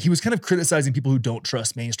how these, like, he was kind of criticizing people who don't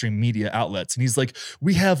trust mainstream media outlets. And he's like,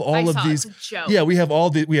 we have all of these. Yeah, we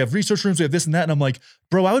have research rooms, we have this and that. And I'm like,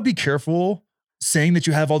 bro, I would be careful saying that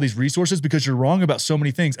you have all these resources because you're wrong about so many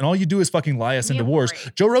things. And all you do is fucking lie us into wars.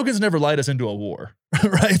 Joe Rogan's never lied us into a war,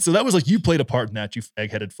 right? So that was like, you played a part in that, you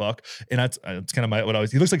egg-headed fuck. And that's kind of what I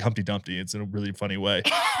was, he looks like Humpty Dumpty. It's in a really funny way.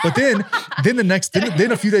 But then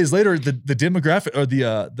a few days later, the demographic or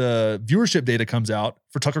the viewership data comes out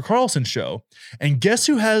for Tucker Carlson's show. And guess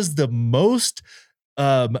who has the most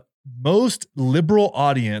liberal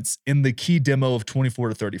audience in the key demo of 24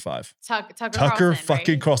 to 35? Tucker Carlson,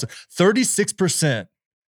 fucking right? Carlson. 36%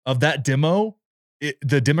 of that demo,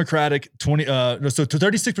 the Democratic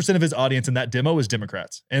 36% of his audience in that demo is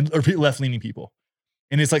Democrats or left-leaning people.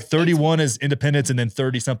 And it's like 31 is independents and then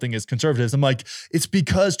 30 something is conservatives. I'm like, it's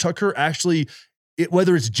because Tucker actually,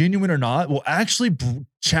 whether it's genuine or not, will actually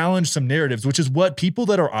challenge some narratives, which is what people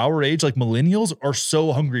that are our age, like millennials, are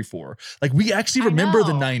so hungry for. Like, we actually remember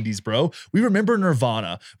the 90s, bro. We remember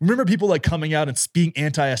Nirvana. Remember people like coming out and being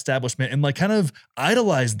anti-establishment and like kind of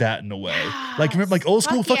idolize that in a way. Yes. Like, remember like old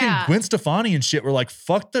school fucking Gwen Stefani and shit were like,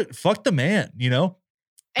 fuck the man, you know?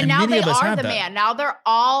 And now they are the man. Now they're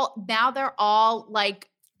all like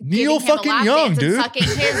Neil fucking Young, dude. Sucking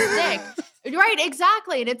his dick. Right,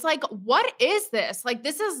 exactly. And it's like, what is this? Like,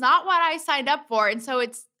 this is not what I signed up for. And so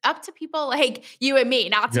it's up to people like you and me,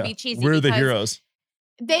 not to be cheesy. We're the heroes.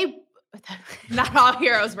 Not all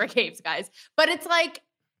heroes wear capes, guys. But it's like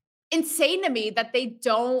insane to me that they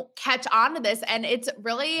don't catch on to this. And it's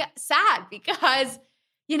really sad because,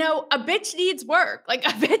 you know, a bitch needs work. Like,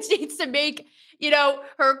 a bitch needs to make, you know,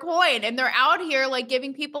 her coin. And they're out here like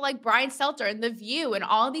giving people like Brian Stelter and The View and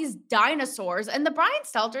all these dinosaurs. And the Brian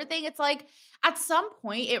Stelter thing, it's like, at some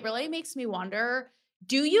point, it really makes me wonder,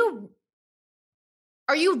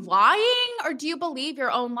 are you lying or do you believe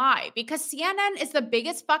your own lie? Because CNN is the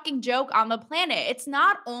biggest fucking joke on the planet. It's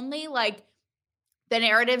not only like the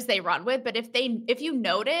narratives they run with, but if you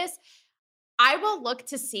notice, I will look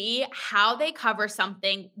to see how they cover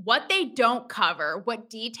something, what they don't cover, what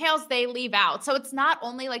details they leave out. So it's not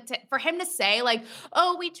only like for him to say like,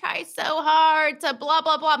 oh, we try so hard to blah,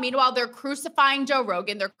 blah, blah. Meanwhile, they're crucifying Joe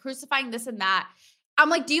Rogan. They're crucifying this and that. I'm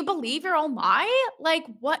like, do you believe your own lie? Like,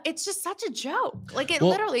 what? It's just such a joke. Like, it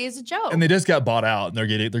literally is a joke. And they just got bought out and they're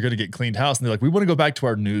going to get cleaned house. And they're like, we want to go back to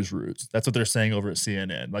our news roots. That's what they're saying over at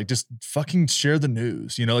CNN. Like, just fucking share the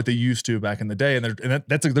news, you know, like they used to back in the day. And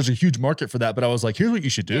there's a huge market for that. But I was like, here's what you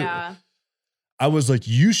should do. Yeah. I was like,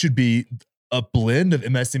 you should be a blend of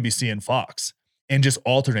MSNBC and Fox. And just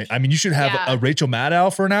alternate. I mean, you should have a Rachel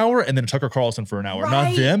Maddow for an hour and then a Tucker Carlson for an hour,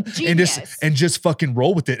 not them. Genius. And just fucking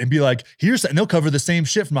roll with it and be like, here's, and they'll cover the same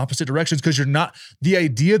shit from opposite directions. Cause you're not, the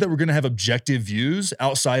idea that we're going to have objective views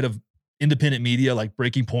outside of independent media, like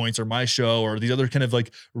Breaking Points or my show or these other kind of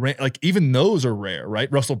like even those are rare,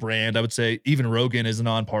 right? Russell Brand, I would say even Rogan is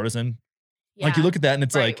nonpartisan. Yeah. Like you look at that and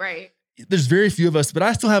it's there's very few of us, but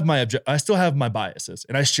I still have my biases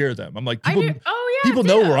and I share them. I'm like, people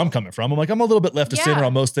know where I'm coming from. I'm like, I'm a little bit left of center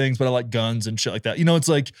on most things, but I like guns and shit like that. You know, it's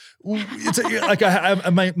like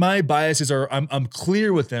my biases are, I'm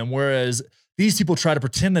clear with them. Whereas these people try to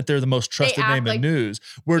pretend that they're the most trusted name in news.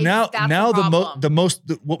 Where now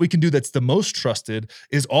what we can do that's the most trusted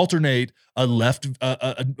is alternate a left,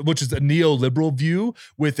 which is a neoliberal view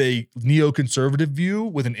with a neoconservative view,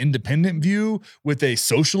 with an independent view, with a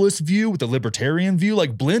socialist view, with a libertarian view.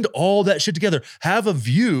 Like blend all that shit together. Have the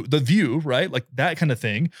view, right? Like that kind of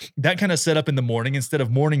thing. That kind of set up in the morning instead of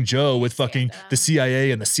Morning Joe with fucking the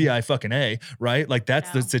CIA and the CI fucking A, right? Like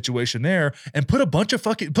that's the situation there. And put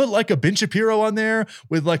like a Ben Shapiro on there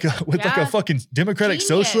with like a fucking Democratic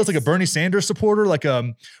socialist, like a Bernie Sanders supporter, like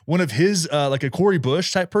one of his like a Cory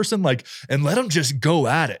Bush type person, like, and let them just go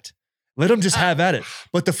at it. Let them just have at it.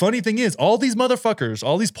 But the funny thing is, all these motherfuckers,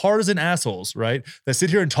 all these partisan assholes, right, that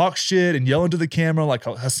sit here and talk shit and yell into the camera like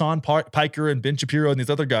Hassan Piker and Ben Shapiro and these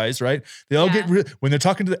other guys, right? They all get when they're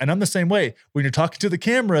talking to and I'm the same way. When you're talking to the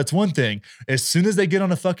camera, it's one thing. As soon as they get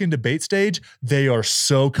on a fucking debate stage, they are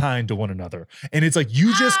so kind to one another. And it's like,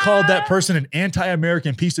 you just called that person an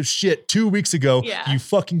anti-American piece of shit 2 weeks ago, you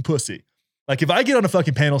fucking pussy. Like if I get on a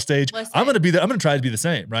fucking panel stage, I'm going to try to be the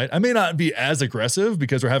same, right? I may not be as aggressive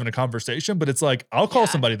because we're having a conversation, but it's like, I'll call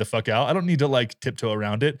somebody the fuck out. I don't need to like tiptoe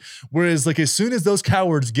around it. Whereas like, as soon as those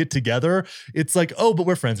cowards get together, it's like, oh, but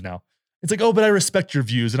we're friends now. It's like, oh, but I respect your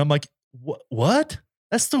views. And I'm like, what?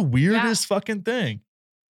 That's the weirdest fucking thing.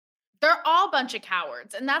 They're all a bunch of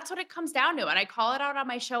cowards. And that's what it comes down to. And I call it out on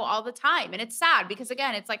my show all the time. And it's sad because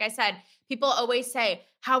again, it's like I said, people always say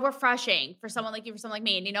how refreshing for someone like you, for someone like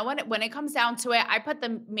me. And you know, when it comes down to it, I put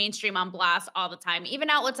the mainstream on blast all the time. Even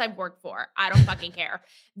outlets I've worked for, I don't fucking care.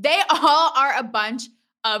 They all are a bunch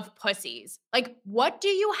of pussies. Like, what do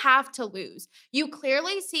you have to lose? You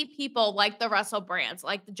clearly see people like the Russell Brands,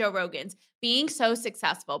 like the Joe Rogans, being so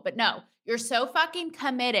successful, but no, you're so fucking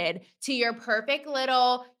committed to your perfect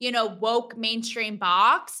little, woke mainstream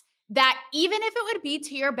box that even if it would be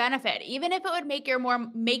to your benefit, even if it would make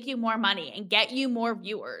you more money and get you more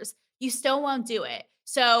viewers, you still won't do it.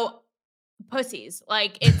 So pussies,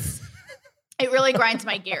 like it really grinds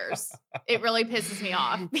my gears. It really pisses me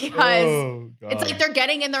off because it's like they're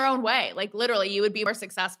getting in their own way. Like literally you would be more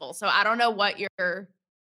successful. So I don't know what you're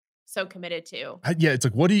so committed to. Yeah. It's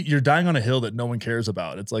like, you're dying on a hill that no one cares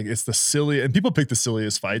about. It's like, it's the silly, and people pick the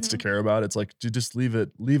silliest fights to care about. It's like, just leave it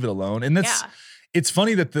alone. And it's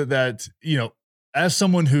funny that, as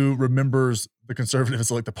someone who remembers the conservatives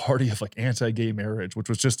as like the party of like anti-gay marriage, which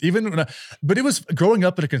was just but it was growing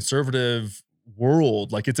up in a conservative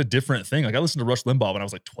world, like it's a different thing. Like I listened to Rush Limbaugh when I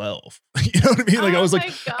was like 12. You know what I mean? Like I was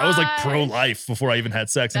like pro-life before I even had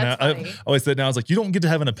sex. That's and I always said, now I was like, you don't get to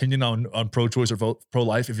have an opinion on pro-choice or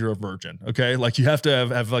pro-life if you're a virgin. Okay. Like you have to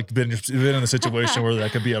have like been in a situation where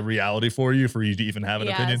that could be a reality for you to even have an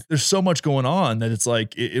opinion. There's so much going on that it's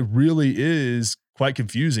like, it really is quite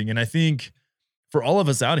confusing. And I think for all of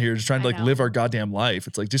us out here just trying to like live our goddamn life,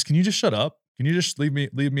 it's like, can you just shut up? Can you just leave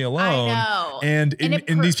me alone? I know. And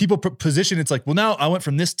in these people position, it's like, well, now I went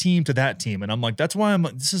from this team to that team. And I'm like, that's why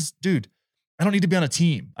dude, I don't need to be on a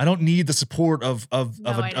team. I don't need the support of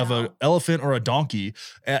an elephant or a donkey.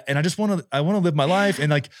 And I just want to live my life.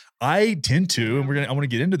 And like, I tend to, and I want to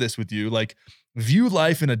get into this with you, like view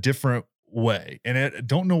life in a different way. And I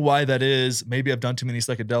don't know why that is. Maybe I've done too many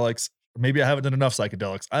psychedelics. Maybe I haven't done enough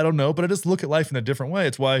psychedelics. I don't know, but I just look at life in a different way.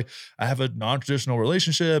 It's why I have a non-traditional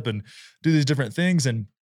relationship and do these different things. And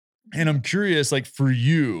I'm curious, like for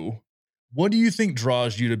you, what do you think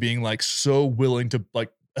draws you to being like so willing to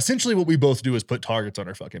like, essentially what we both do is put targets on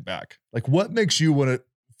our fucking back. Like what makes you want to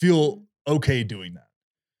feel okay doing that?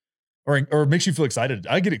 Or makes you feel excited.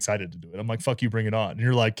 I get excited to do it. I'm like, fuck you, bring it on. And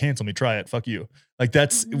you're like, cancel me, try it. Fuck you. Like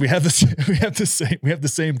we have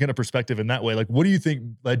the same kind of perspective in that way. Like, what do you think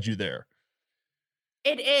led you there?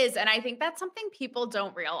 It is. And I think that's something people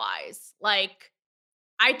don't realize. Like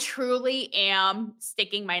I truly am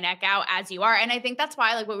sticking my neck out as you are. And I think that's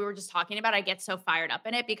why, like what we were just talking about, I get so fired up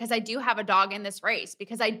in it because I do have a dog in this race,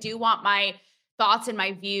 because I do want my thoughts and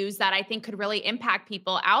my views that I think could really impact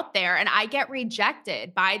people out there. And I get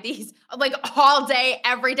rejected by these like all day,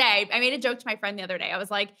 every day. I made a joke to my friend the other day. I was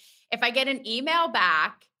like, if I get an email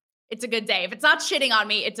back, it's a good day. If it's not shitting on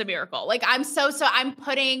me, it's a miracle. Like I'm I'm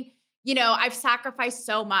putting, I've sacrificed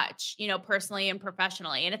so much, personally and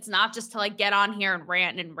professionally. And it's not just to like get on here and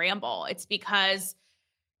rant and ramble. It's because,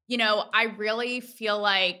 I really feel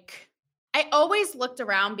like I always looked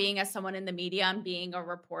around being as someone in the media and being a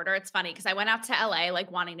reporter. It's funny because I went out to LA like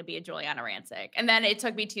wanting to be a Juliana Rancic. And then it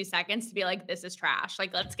took me 2 seconds to be like, this is trash.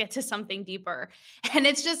 Like, let's get to something deeper. And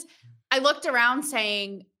it's just, I looked around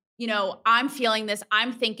saying, I'm feeling this.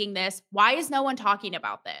 I'm thinking this. Why is no one talking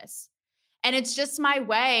about this? And it's just my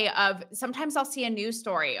way of, sometimes I'll see a news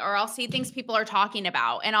story or I'll see things people are talking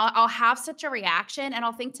about and I'll have such a reaction and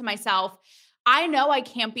I'll think to myself, I know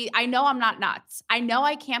I'm not nuts. I know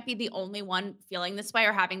I can't be the only one feeling this way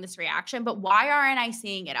or having this reaction, but why aren't I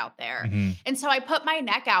seeing it out there? Mm-hmm. And so I put my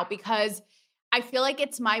neck out because I feel like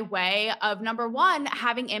it's my way of, number one,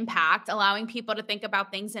 having impact, allowing people to think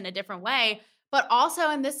about things in a different way. But also,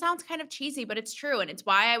 and this sounds kind of cheesy, but it's true. And it's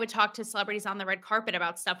why I would talk to celebrities on the red carpet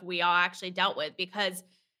about stuff we all actually dealt with, because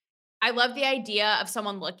I love the idea of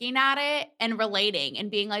someone looking at it and relating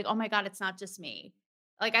and being like, oh my God, it's not just me.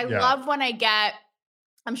 Like I love when I get,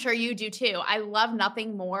 I'm sure you do too. I love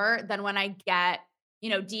nothing more than when I get,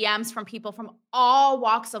 DMs from people from all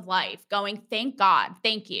walks of life going, thank God,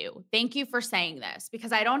 thank you for saying this,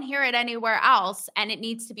 because I don't hear it anywhere else and it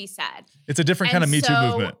needs to be said. It's a different kind of Me Too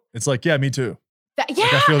movement. It's like, yeah, me too. Like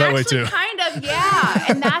I feel that way too. Kind of, yeah.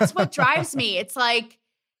 And that's what drives me. It's like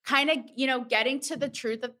kind of, getting to the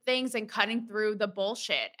truth of things and cutting through the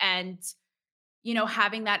bullshit and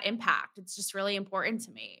having that impact. It's just really important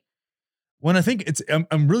to me. When I think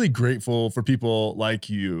I'm really grateful for people like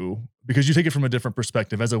you, because you take it from a different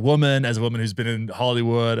perspective as a woman who's been in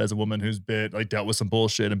Hollywood, as a woman who's been like dealt with some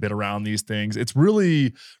bullshit and been around these things. It's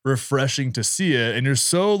really refreshing to see it. And you're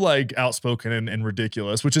so like outspoken and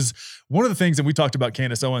ridiculous, which is one of the things that we talked about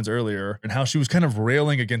Candace Owens earlier and how she was kind of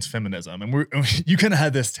railing against feminism. And you kind of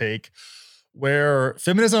had this take where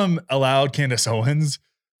feminism allowed Candace Owens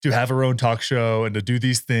to have her own talk show and to do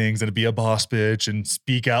these things and to be a boss bitch and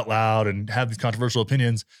speak out loud and have these controversial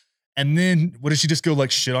opinions. And then what does she just go like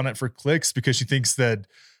shit on it for clicks because she thinks that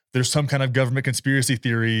there's some kind of government conspiracy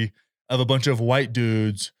theory of a bunch of white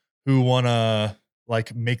dudes who want to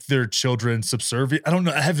like make their children subservient. I don't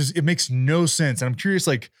know. It makes no sense. And I'm curious,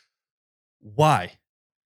 like, why?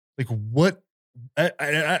 Like what?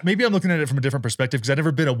 Maybe I'm looking at it from a different perspective because I've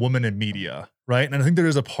never been a woman in media, right? And I think there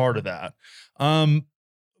is a part of that.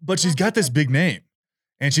 But she's got this big name,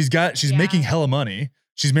 and she's making hella money.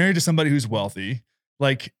 She's married to somebody who's wealthy.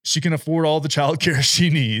 Like she can afford all the childcare she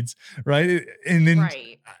needs, right? And then,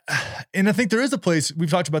 and I think there is a place, we've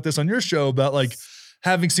talked about this on your show about like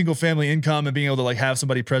having single family income and being able to like have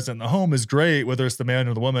somebody present in the home is great, whether it's the man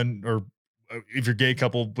or the woman, or if you're gay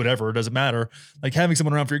couple, whatever, it doesn't matter. Like having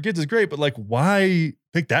someone around for your kids is great, but like why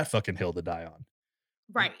pick that fucking hill to die on?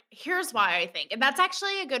 Right. Here's why I think, and that's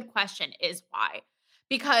actually a good question, is why.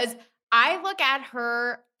 Because I look at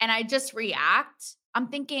her and I just react. I'm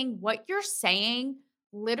thinking what you're saying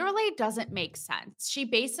literally doesn't make sense. She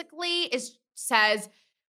basically says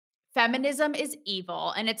feminism is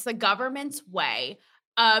evil and it's the government's way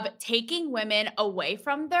of taking women away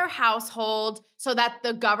from their household so that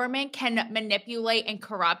the government can manipulate and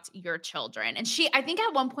corrupt your children. And I think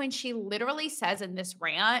at one point she literally says in this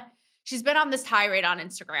rant, she's been on this tirade on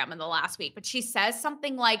Instagram in the last week, but she says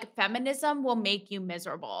something like feminism will make you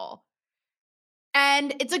miserable.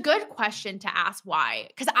 And it's a good question to ask why,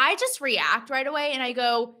 because I just react right away and I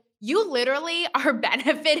go, you literally are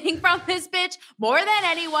benefiting from this bitch more than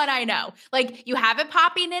anyone I know. Like you have it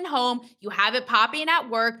popping in home, you have it popping at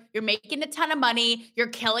work, you're making a ton of money, you're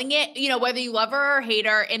killing it, whether you love her or hate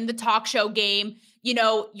her in the talk show game,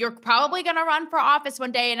 you're probably going to run for office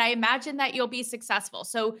one day. And I imagine that you'll be successful.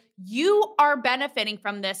 So you are benefiting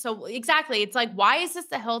from this. So exactly, it's like, why is this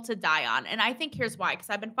the hill to die on? And I think here's why, because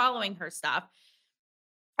I've been following her stuff.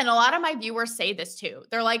 And a lot of my viewers say this too.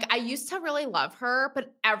 They're like, I used to really love her,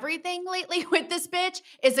 but everything lately with this bitch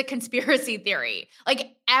is a conspiracy theory.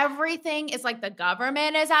 Like everything is like the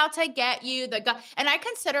government is out to get you. And I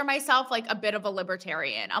consider myself like a bit of a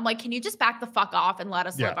libertarian. I'm like, can you just back the fuck off and let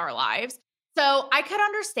us live our lives? So I could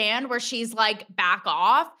understand where she's like, back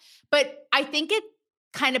off. But I think it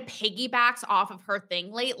kind of piggybacks off of her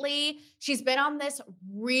thing lately. She's been on this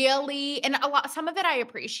really, and some of it I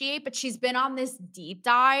appreciate, but she's been on this deep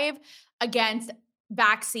dive against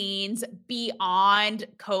vaccines beyond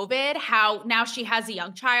COVID, how now she has a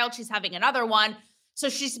young child, she's having another one. So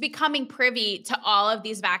she's becoming privy to all of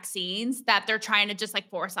these vaccines that they're trying to just like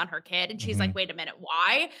force on her kid. And she's like, wait a minute,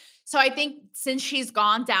 why? So I think since she's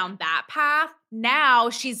gone down that path, now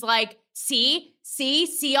she's like, see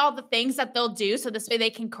all the things that they'll do so this way they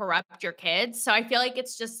can corrupt your kids. So I feel like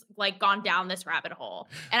it's just like gone down this rabbit hole.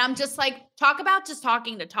 And I'm just like, talk about just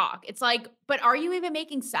talking to talk. It's like, but are you even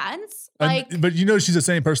making sense? Like, but she's the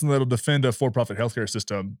same person that'll defend a for-profit healthcare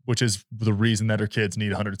system, which is the reason that her kids need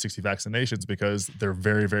 160 vaccinations because they're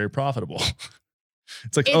very, very profitable.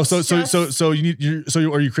 It's like,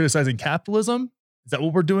 are you criticizing capitalism? Is that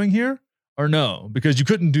what we're doing here? Or no, because you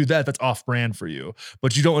couldn't do that. That's off brand for you,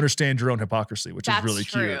 but you don't understand your own hypocrisy, which is really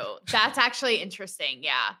cute. That's actually interesting.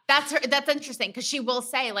 Yeah. That's interesting. Cause she will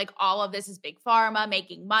say like, all of this is big pharma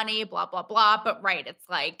making money, blah, blah, blah. But right. It's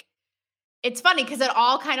like, it's funny. Cause it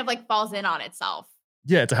all kind of like falls in on itself.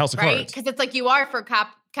 Yeah. It's a house of cards. Cause it's like, you are for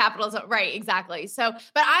capitalism. Right. Exactly. So,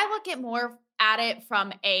 but I look at it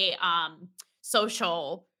from a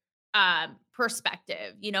social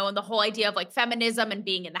perspective, and the whole idea of like feminism and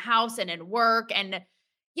being in the house and in work. And,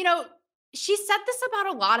 she said this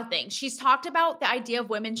about a lot of things. She's talked about the idea of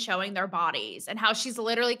women showing their bodies and how she's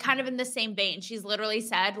literally kind of in the same vein. She's literally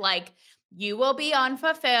said like, you will be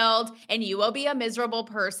unfulfilled and you will be a miserable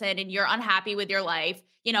person and you're unhappy with your life,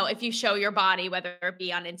 if you show your body, whether it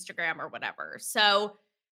be on Instagram or whatever. So,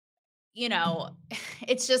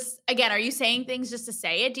 it's just, again, are you saying things just to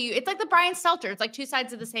say it? It's like the Brian Stelter. It's like two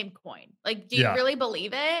sides of the same coin. Like, do you really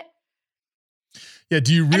believe it? Yeah.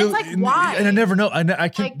 Do you really? And it's like, why? And I never know. I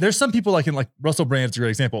can, like, there's some people like Russell Brand's a great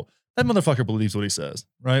example. That motherfucker believes what he says,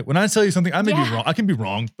 right? When I tell you something, I may be wrong. I can be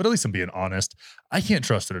wrong, but at least I'm being honest. I can't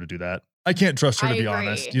trust her to do that. I can't trust her to be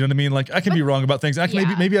honest. You know what I mean? Like I can be wrong about things.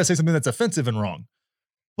 Maybe I say something that's offensive and wrong,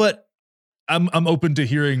 but I'm open to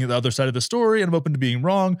hearing the other side of the story and I'm open to being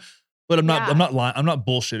wrong. But I'm not lying. I'm not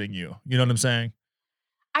bullshitting you. You know what I'm saying?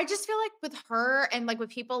 I just feel like with her and like with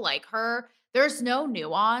people like her, there's no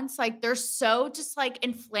nuance. Like they're so just like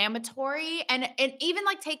inflammatory. And even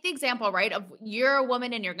like take the example, right, of you're a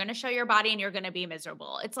woman and you're going to show your body and you're going to be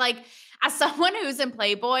miserable. It's like, as someone who's in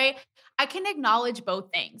Playboy, I can acknowledge both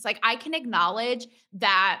things. Like I can acknowledge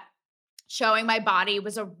that showing my body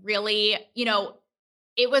was a really,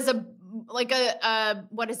 it was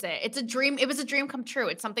what is it? It's a dream. It was a dream come true.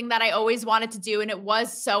 It's something that I always wanted to do. And it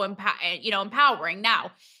was so empowering.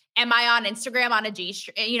 Now, am I on Instagram on a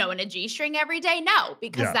G-string, in a G-string every day? No,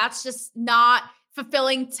 because that's just not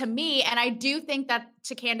fulfilling to me. And I do think that,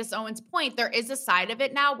 to Candace Owens' point, there is a side of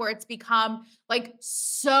it now where it's become like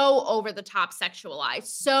so over the top sexualized,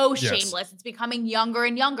 so shameless. It's becoming younger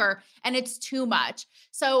and younger, and it's too much.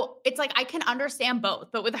 So it's like, I can understand both,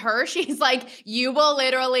 but with her, she's like, you will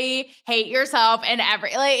literally hate yourself and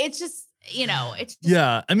like, it's just, it's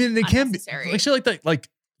just I mean, they can be like shit like that. Like,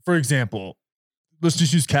 for example, let's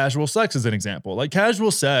just use casual sex as an example. Like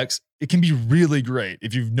casual sex, it can be really great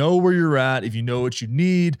if you know where you're at, if you know what you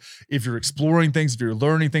need, if you're exploring things, if you're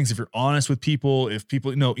learning things, if you're honest with people, if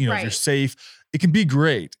people know, if you're safe, it can be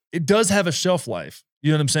great. It does have a shelf life.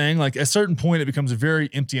 You know what I'm saying? Like at a certain point, it becomes very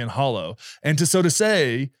empty and hollow. And to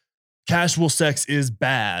say casual sex is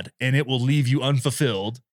bad and it will leave you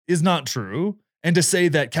unfulfilled is not true. And to say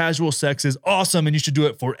that casual sex is awesome and you should do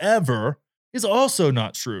it forever is also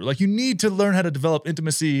not true. Like you need to learn how to develop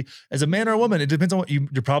intimacy as a man or a woman. It depends on what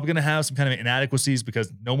you're probably going to have some kind of inadequacies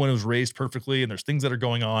because no one was raised perfectly and there's things that are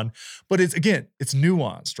going on, but it's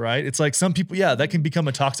nuanced, right? It's like some people, that can become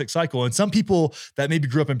a toxic cycle. And some people that maybe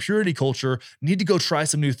grew up in purity culture need to go try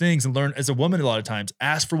some new things and learn as a woman. A lot of times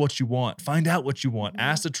ask for what you want, find out what you want,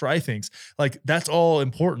 ask to try things. Like that's all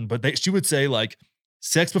important. But she would say like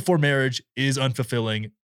sex before marriage is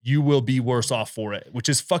unfulfilling. You will be worse off for it, which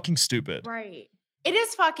is fucking stupid. Right. It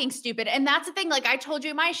is fucking stupid. And that's the thing. Like I told you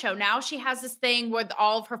in my show, now she has this thing with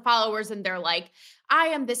all of her followers and they're like, I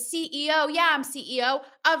am the CEO. Yeah, I'm CEO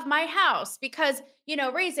of my house because,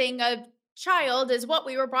 raising a child is what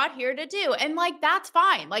we were brought here to do. And like, that's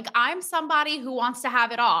fine. Like I'm somebody who wants to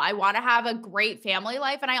have it all. I want to have a great family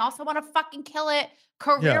life. And I also want to fucking kill it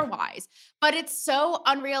career-wise. But it's so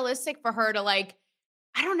unrealistic for her to like,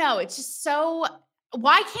 I don't know. It's just so...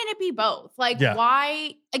 Why can't it be both? Like,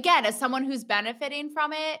 why, again, as someone who's benefiting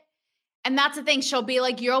from it, and that's the thing, she'll be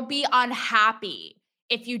like, you'll be unhappy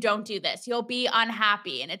if you don't do this. You'll be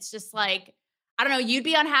unhappy. And it's just like, I don't know, you'd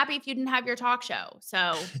be unhappy if you didn't have your talk show.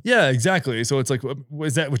 So yeah, exactly. So it's like,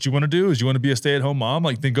 is that what you want to do? Is you want to be a stay-at-home mom?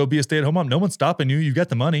 Like, then go be a stay-at-home mom. No one's stopping you. You got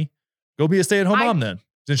the money. Go be a stay-at-home mom then.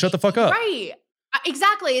 Then shut the fuck up. Right.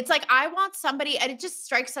 Exactly. It's like, I want somebody, and it just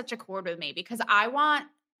strikes such a chord with me because I want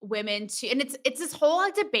women to, and it's this whole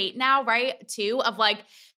debate now, right, too, of like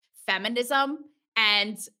feminism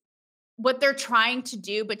and what they're trying to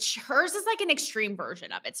do, but hers is like an extreme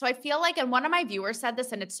version of it. So I feel like, and one of my viewers said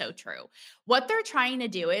this, and it's so true. What they're trying to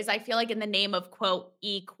do is, I feel like in the name of quote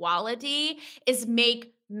equality, is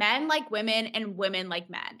make men like women and women like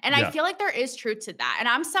men. And I feel like there is truth to that. And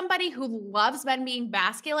I'm somebody who loves men being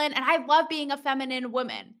masculine, and I love being a feminine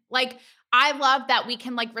woman. Like I love that we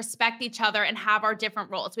can like respect each other and have our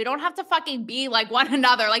different roles. We don't have to fucking be like one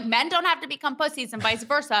another. Like men don't have to become pussies and vice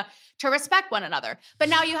versa to respect one another. But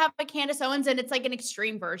now you have like Candace Owens, and it's like an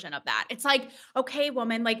extreme version of that. It's like, okay,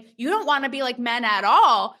 woman, like you don't want to be like men at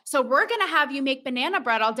all. So we're going to have you make banana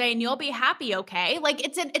bread all day and you'll be happy. Okay. Like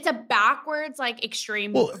it's a backwards, like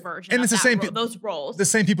extreme version. And it's the same those roles. The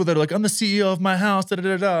same people that are like, I'm the CEO of my house,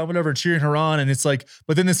 whatever, cheering her on. And it's like,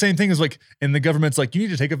 but then the same thing is like, and the government's like, you need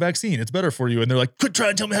to take a vaccine. It's better for you. And they're like, quit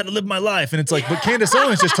trying to tell me how to live my life. And it's like, but Candace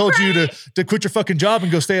Owens just told you to quit your fucking job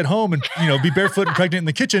and go stay at home and, be barefoot and pregnant in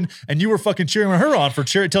the kitchen. And you were fucking cheering her on for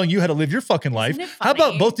telling you how to live your fucking life. How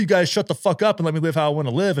about both of you guys shut the fuck up and let me live how I want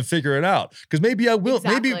to live and figure it out? Because maybe I will,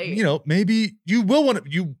 maybe you will want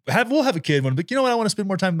to, we'll have a kid one, but you know what? I want to spend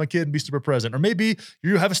more time with my kid and be super present. Or maybe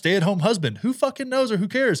you have a stay-at-home husband. Who fucking knows or who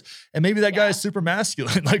cares? And maybe that guy is super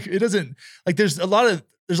masculine. Like it doesn't, like there's a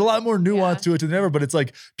lot more nuance to it than ever, but it's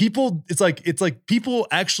like people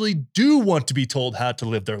actually do want to be told how to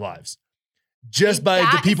live their lives just by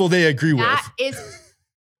the people they agree with.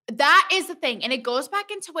 That is the thing. And it goes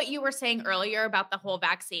back into what you were saying earlier about the whole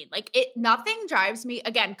vaccine. Like nothing drives me,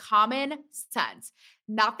 again, common sense.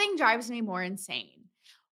 Nothing drives me more insane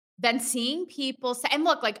than seeing people say, and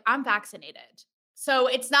look, like I'm vaccinated, so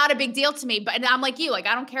it's not a big deal to me, but I'm like you, like,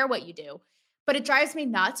 I don't care what you do. But it drives me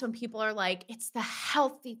nuts when people are like, it's the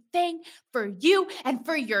healthy thing for you and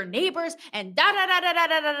for your neighbors and da da da da da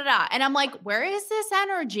da da da. And I'm like, where is this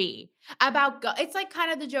energy about it's like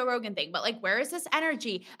kind of the Joe Rogan thing, but like, where is this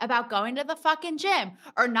energy about going to the fucking gym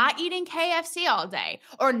or not eating KFC all day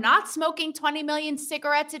or not smoking 20 million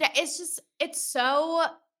cigarettes a day? It's so.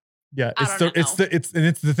 Yeah, it's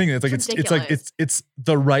the thing. It's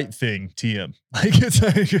the right thing, TM. Like it's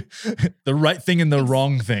like the right thing and the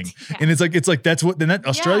wrong thing. Yeah. And it's like that's what then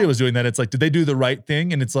Australia was doing that. It's like, did they do the right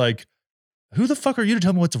thing? And it's like, who the fuck are you to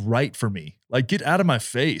tell me what's right for me? Like, get out of my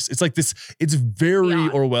face. It's like this, it's very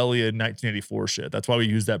Orwellian 1984 shit. That's why we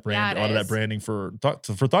use that brand, a lot of that branding for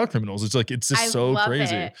thought criminals. It's like, it's just so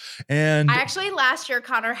crazy. It. And I actually last year,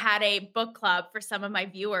 Connor, had a book club for some of my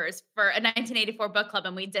viewers for a 1984 book club.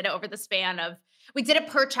 And we did it over the span of, We did it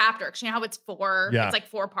per chapter because you know how it's Yeah. it's like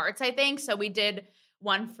 4 parts, I think. So we did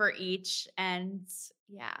one for each, and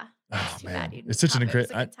yeah, Oh it's too man, bad you didn't it's such an come. It was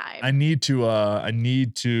incredible. a good time.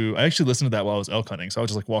 I actually listened to that while I was elk hunting. So I was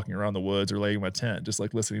just like walking around the woods or laying in my tent, just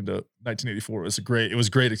like listening to 1984. It was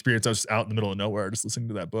a great experience. I was just out in the middle of nowhere, just listening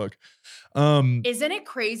to that book. Isn't it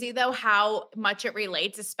crazy though how much it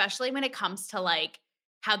relates, especially when it comes to like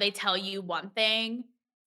how they tell you one thing,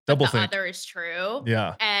 but Double the think. other is true,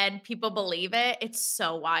 Yeah. and people believe it? It's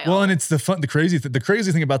so wild. Well, and it's the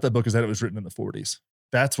crazy thing about that book is that it was written in the 40s.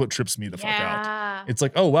 That's what trips me the fuck out. Yeah. It's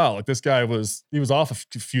like, oh wow, like this guy was off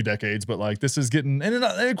a few decades, but like this is getting, and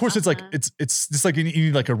of course it's like it's just like you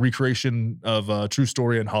need like a recreation of a true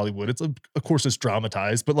story in Hollywood. It's of course it's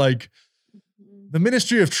dramatized, but like the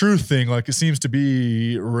Ministry of Truth thing, like it seems to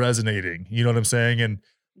be resonating. You know what I'm saying? And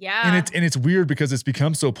Yeah. it's weird because it's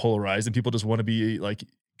become so polarized and people just want to be like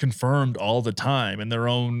confirmed all the time in their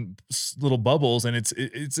own little bubbles. And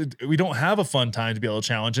we don't have a fun time to be able to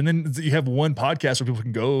challenge. And then you have one podcast where people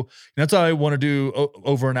can go, and that's how I want to do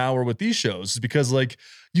over an hour with these shows, is because like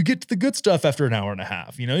you get to the good stuff after an hour and a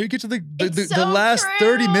half, you know, you get to the last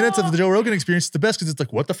 30 minutes of the Joe Rogan experience. It's the best because it's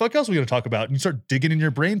like, what the fuck else are we going to talk about? And you start digging in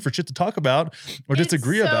your brain for shit to talk about or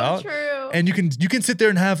disagree about. True. And you can sit there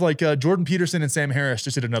and have like Jordan Peterson and Sam Harris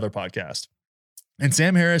just did another podcast. And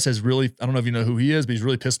Sam Harris has really, I don't know if you know who he is, but he's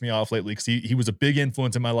really pissed me off lately because he was a big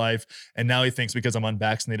influence in my life. And now he thinks because I'm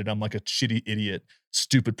unvaccinated, I'm like a shitty idiot,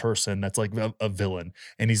 stupid person that's like a villain.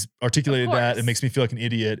 And he's articulated that. It makes me feel like an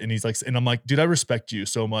idiot. And he's like, and I'm like, dude, I respect you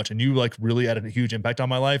so much. And you like really had a huge impact on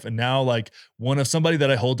my life. And now like somebody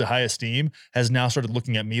that I hold to high esteem has now started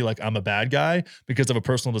looking at me like I'm a bad guy because of a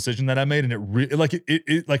personal decision that I made. And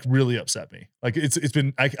it like really upset me. Like it's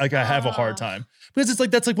been, I have a hard time because it's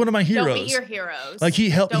like, that's like one of my heroes. Don't be your heroes. Like he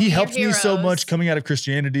helped me so much coming out of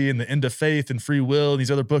Christianity and the end of faith and free will and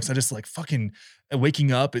these other books. I just like fucking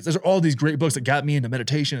waking up. There's all these great books that got me into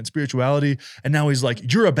meditation and spirituality. And now he's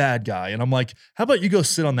like, you're a bad guy. And I'm like, how about you go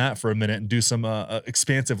sit on that for a minute and do some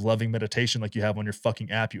expansive, loving meditation like you have on your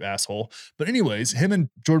fucking app, you asshole. But anyways, him and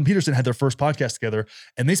Jordan Peterson had their first podcast together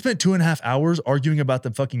and they spent 2.5 hours arguing about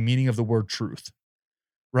the fucking meaning of the word truth.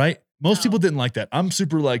 Right? Most people didn't like that. I'm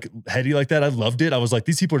super like heady like that. I loved it. I was like,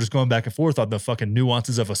 these people are just going back and forth on the fucking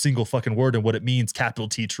nuances of a single fucking word and what it means, capital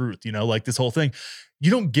T truth, you know, like this whole thing. You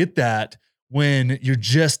don't get that when you're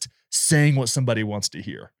just saying what somebody wants to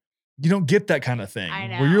hear. You don't get that kind of thing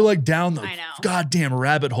where you're like down the goddamn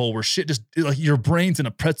rabbit hole where shit just like your brain's in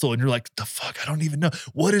a pretzel and you're like, the fuck, I don't even know.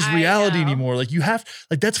 What is reality anymore? Like you have,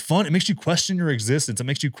 like, that's fun. It makes you question your existence. It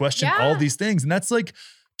makes you question all these things. And that's like,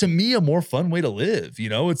 to me, a more fun way to live, you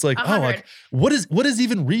know, it's like, 100. Oh, like what is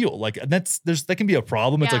even real? Like that can be a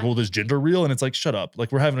problem. It's like, well, there's gender real. And it's like, shut up.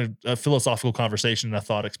 Like we're having a philosophical conversation and a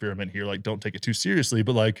thought experiment here. Like, don't take it too seriously,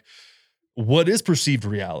 but like, what is perceived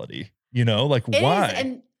reality? You know, like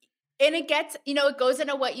why? And it gets, you know, it goes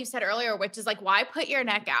into what you said earlier, which is like, why put your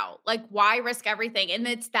neck out? Like, why risk everything? And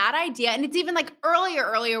it's that idea. And it's even like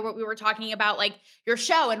earlier what we were talking about, like your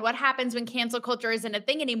show and what happens when cancel culture isn't a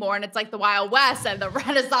thing anymore. And it's like the Wild West and the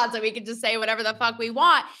Renaissance and we can just say whatever the fuck we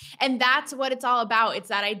want. And that's what it's all about. It's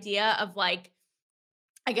that idea of like,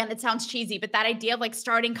 again, it sounds cheesy, but that idea of like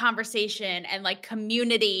starting conversation and like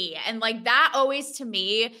community and like that always to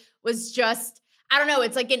me was just, I don't know.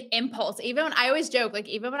 It's like an impulse. Even when I always joke, like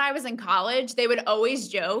even when I was in college, they would always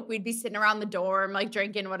joke. We'd be sitting around the dorm, like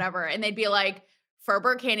drinking, whatever. And they'd be like,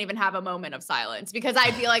 Ferber can't even have a moment of silence because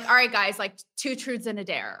I'd be like, all right, guys, like 2 truths and a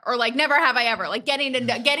dare, or like never have I ever, like getting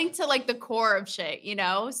to like the core of shit, you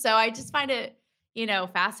know? So I just find it, you know,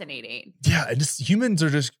 fascinating. Yeah. And just humans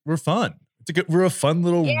we're fun. We're a fun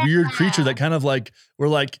little weird creature that kind of like, we're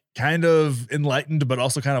like kind of enlightened, but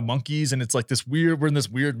also kind of monkeys. And it's like we're in this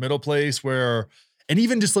weird middle place where, and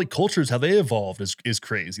even just like cultures, how they evolved is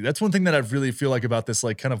crazy. That's one thing that I really feel like about this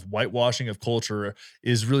like kind of whitewashing of culture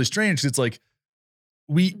is really strange. It's like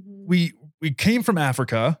we came from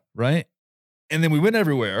Africa, right? And then we went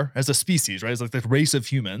everywhere as a species, right? It's like the race of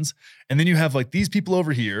humans. And then you have like these people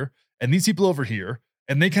over here and these people over here.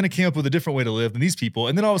 And they kind of came up with a different way to live than these people.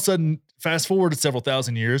 And then all of a sudden, fast forward to several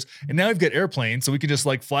thousand years, and now we've got airplanes, so we can just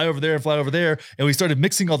like fly over there and fly over there. And we started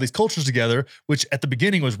mixing all these cultures together, which at the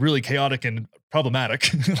beginning was really chaotic and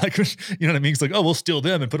problematic. Like, you know what I mean? It's like, oh, we'll steal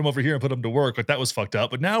them and put them over here and put them to work. Like that was fucked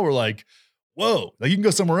up. But now we're like, whoa, like you can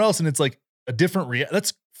go somewhere else and it's like a different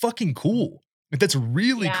that's fucking cool. Like, that's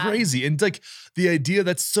really crazy. And like the idea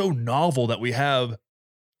that's so novel that we have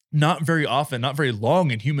not very often, not very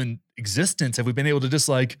long in human existence have we been able to just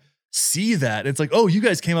like see that. It's like, oh, you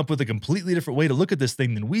guys came up with a completely different way to look at this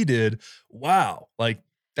thing than we did. Wow. Like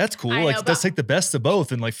that's cool. Like let's take the best of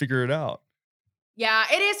both and like figure it out. Yeah,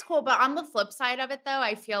 it is cool, but on the flip side of it though,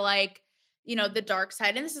 I feel like, the dark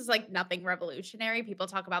side, and this is like nothing revolutionary. People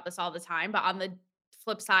talk about this all the time, but on the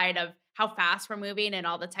flip side of how fast we're moving and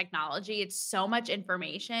all the technology, it's so much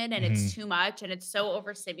information and Hmm. it's too much and it's so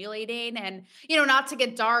overstimulating. And, not to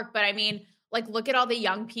get dark, but I mean, like look at all the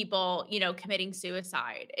young people, committing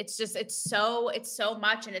suicide. It's so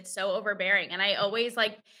much and it's so overbearing. And I always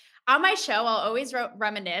like on my show, I'll always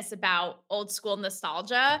reminisce about old school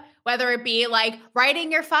nostalgia, whether it be like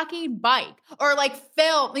riding your fucking bike or like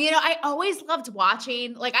film. I always loved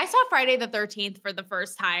watching, like, I saw Friday the 13th for the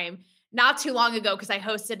first time not too long ago because I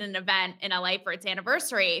hosted an event in LA for its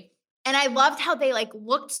anniversary. And I loved how they like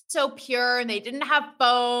looked so pure and they didn't have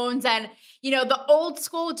phones and, the old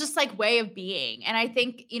school just like way of being. And I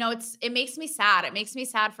think, it makes me sad. It makes me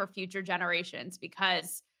sad for future generations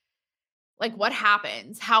because like, what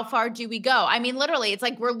happens? How far do we go? I mean, literally, it's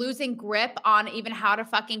like we're losing grip on even how to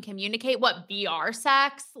fucking communicate. What, VR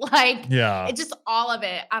sex? Like, Yeah. it's just all of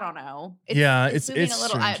it. I don't know. Yeah, It's moving it's a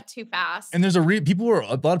little strange. too fast. And there's a lot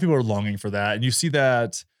of people are longing for that, and you see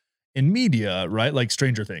that in media, right? Like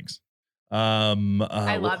Stranger Things.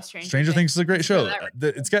 I love Stranger Stranger Things is a great Things. So show.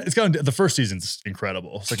 that It's got the first season's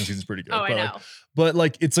incredible. Second season's pretty good. Oh, I but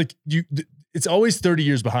know. it's like it's always 30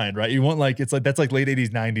 years behind, right? You want like it's like that's like late 80s,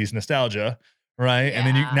 90s nostalgia, right? And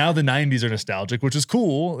then Yeah. now the 90s are nostalgic, which is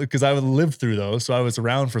cool because I would live through those. So I was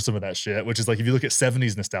around for some of that shit, which is like if you look at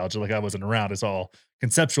 70s nostalgia, like I wasn't around. It's all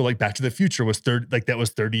conceptual. Like Back to the Future was 30, like that was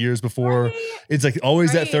 30 years before. Right? It's like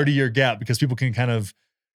always that Right. 30-year gap because people can kind of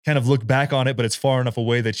look back on it, but it's far enough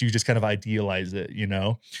away that you just kind of idealize it, you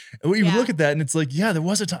know? And you Yeah. look at that and it's like, yeah, there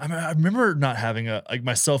was a time. I remember not having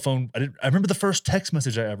my cell phone. I remember the first text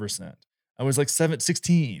message I ever sent. I was like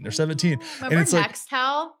 16 or 17. Remember it's like,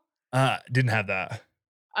 Nextel? didn't have that.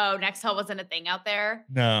 Oh, Nextel wasn't a thing out there.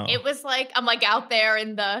 No. It was like, I'm like out there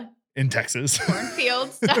in the In Texas.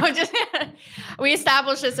 cornfields. No, we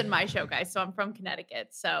established this in my show, guys. So I'm from Connecticut.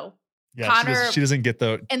 So Yeah, Connor she doesn't get the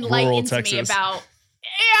rural enlightened Texas. me about,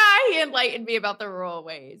 yeah, he enlightened me about the rural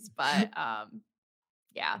ways. But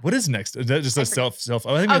yeah. What is next? Is that just I a forget. self?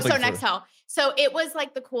 I think Oh, it's so like Nextel. So it was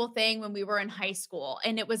like the cool thing when we were in high school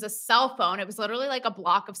and it was a cell phone. It was literally like a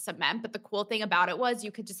block of cement. But the cool thing about it was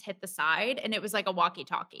you could just hit the side and it was like a walkie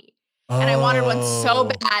talkie. And I wanted one so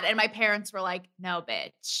bad. And my parents were like, no,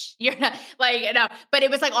 bitch, you're not like, but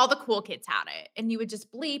it was like all the cool kids had it. And you would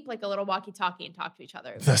just bleep like a little walkie talkie and talk to each other.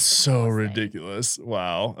 It was That's the so coolest thing. ridiculous.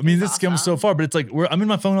 Wow. I mean, It's this comes so awesome. far, but it's like I'm in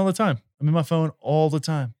my phone all the time. I'm in my phone all the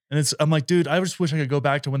time. And I'm like, dude, I just wish I could go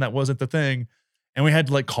back to when that wasn't the thing. And we had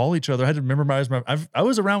to like call each other. I had to memorize I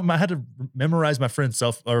was around, I had to memorize my friend's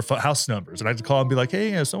house numbers. And I had to call and be like,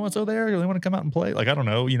 hey, so-and-so there. Do they want to come out and play? Like, I don't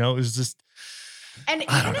know. You know, it was just, And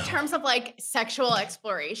I even don't in know. terms of like sexual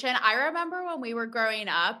exploration, I remember when we were growing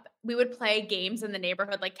up, we would play games in the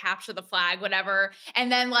neighborhood, like capture the flag, whatever.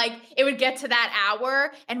 And then like it would get to that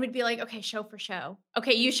hour and we'd be like, okay, show for show.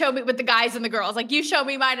 Okay, you show me with the guys and the girls. Like you show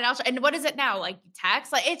me mine and I'll show. And what is it now? Like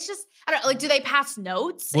text? Like it's just, I don't know, like do they pass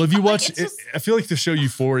notes? Well, if you Like, watch it's it, just- I feel like the show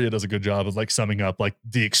Euphoria does a good job of like summing up like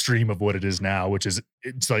the extreme of what it is now, which is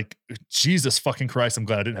it's like, Jesus fucking Christ, I'm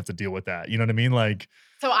glad I didn't have to deal with that. You know what I mean? Like,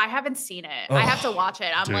 So I haven't seen it. I have to Oh, watch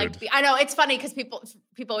it. I'm like, dude. I know it's funny because people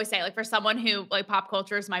always say like for someone who like pop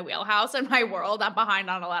culture is my wheelhouse and my world, I'm behind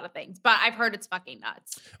on a lot of things. But I've heard it's fucking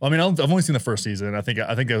nuts. I mean, I've only seen the first season. I think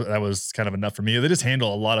that was kind of enough for me. They just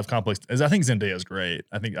handle a lot of complex. I think Zendaya is great.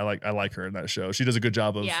 I think I like her in that show. She does a good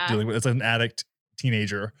job of Yeah. dealing with. It's like an addict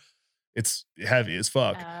teenager. It's heavy as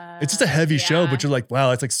fuck. It's just a heavy show, but Yeah. you're like,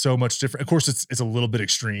 wow, it's like so much different. Of course, it's a little bit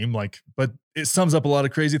extreme, like, but it sums up a lot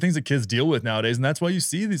of crazy things that kids deal with nowadays, and that's why you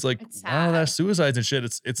see these like, It's wow, that's suicides and shit.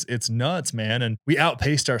 It's nuts, man. And we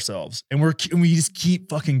outpaced ourselves, and we just keep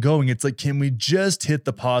fucking going. It's like, can we just hit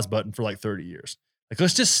the pause button for like 30 years? Like,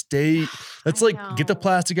 let's just stay. Let's I like get the know.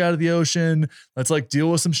 plastic out of the ocean. Let's like deal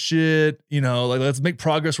with some shit, you know, like let's make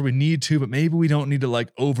progress where we need to, but maybe we don't need to like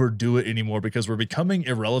overdo it anymore because we're becoming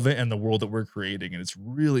irrelevant in the world that we're creating. And it's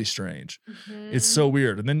really strange. It's Mhm. so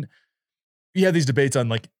weird. And then you have these debates on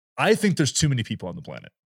like, I think there's too many people on the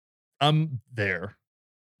planet. I'm there.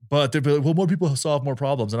 But they're like, well, more people solve more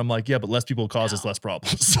problems. And I'm like, yeah, but less people causes No. less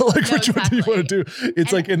problems. So like, No, what do you want to do?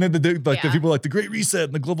 It's And- like, and then the yeah. people are like the Great Reset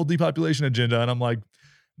and the global depopulation agenda. And I'm like,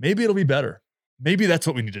 maybe it'll be better. Maybe that's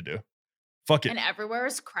what we need to do. Fuck it. And everywhere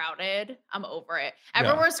is crowded. I'm over it. Yeah.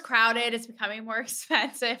 Everywhere's crowded. It's becoming more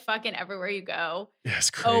expensive. Fucking everywhere you go. Yeah, it's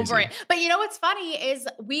crazy. Over it. But you know what's funny is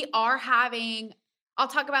we are having, I'll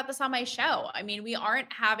talk about this on my show. I mean, we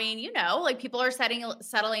aren't having, like people are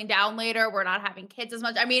settling down later. We're not having kids as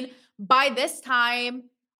much. I mean, by this time,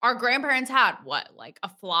 our grandparents had what, like a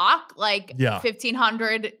flock, like Yeah.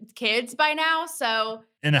 1,500 kids by now. So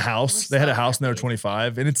In a we're house. They had a so house and they were crazy.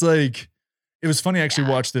 25. And it's like, it was funny. I actually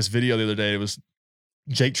Yeah. watched this video the other day. It was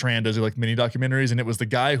Jake Tran does like mini documentaries, and it was the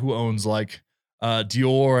guy who owns like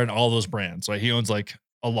Dior and all those brands. Like he owns like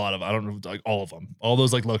a lot of, I don't know, like all of them, all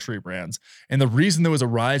those like luxury brands. And the reason there was a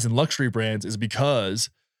rise in luxury brands is because,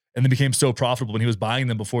 and they became so profitable when he was buying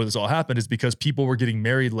them before this all happened, is because people were getting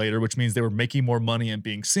married later, which means they were making more money and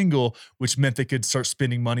being single, which meant they could start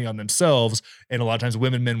spending money on themselves. And a lot of times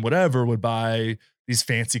women, men, whatever, would buy these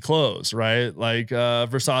fancy clothes, right? Like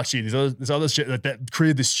Versace, these other shit that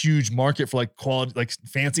created this huge market for like quality, like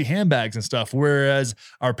fancy handbags and stuff. Whereas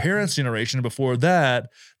our parents' generation before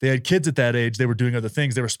that, they had kids at that age, they were doing other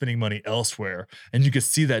things, they were spending money elsewhere. And you could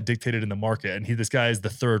see that dictated in the market. And this guy is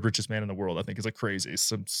the third richest man in the world, I think. Is like crazy,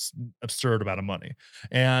 some absurd amount of money.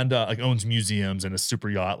 And like owns museums and a super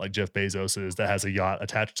yacht like Jeff Bezos's that has a yacht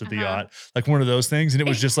attached to the yacht, like one of those things. And it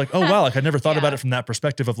was just like, oh wow, like I never thought about it from that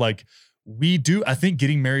perspective of like, I think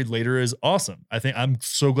getting married later is awesome. I think I'm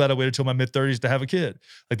so glad I waited till my mid 30s to have a kid.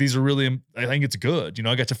 Like these are really, I think it's good. You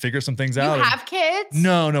know, I got to figure some things out. You have kids?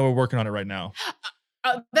 No, we're working on it right now.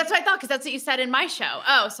 Oh, that's what I thought, because that's what you said in my show.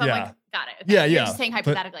 Oh, so I'm like, got it. Okay. Yeah, You're yeah. just saying But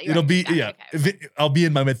hypothetically. it'll be, Got it. Okay. I'll be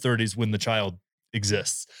in my mid 30s when the child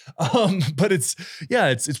exists. But it's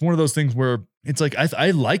one of those things where it's like,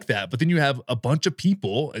 I like that. But then you have a bunch of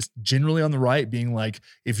people generally on the right being like,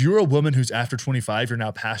 if you're a woman who's after 25, you're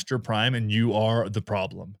now past your prime and you are the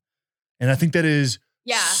problem. And I think that is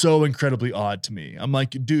so incredibly odd to me. I'm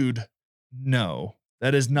like, dude, no,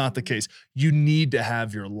 that is not the case. You need to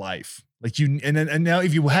have your life. Like and now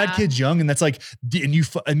if you had kids young and that's like,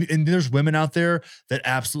 and there's women out there that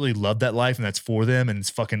absolutely love that life and that's for them and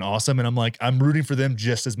it's fucking awesome. And I'm like, I'm rooting for them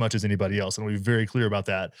just as much as anybody else. And I'll be very clear about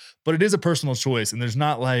that, but it is a personal choice and there's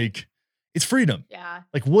not like, it's freedom. Yeah.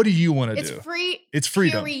 Like, what do you want to do? It's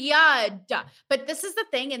freedom. Period. But this is the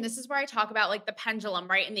thing. And this is where I talk about like the pendulum,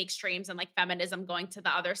 right? And the extremes and like feminism going to the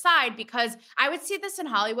other side, because I would see this in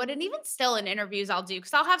Hollywood and even still in interviews I'll do,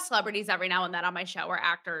 because I'll have celebrities every now and then on my show, or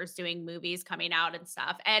actors doing movies coming out and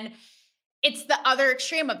stuff. And it's the other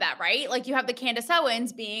extreme of that, right? Like you have the Candace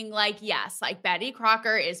Owens being like, yes, like Betty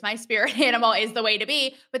Crocker is my spirit animal, is the way to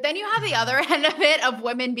be. But then you have the other end of it of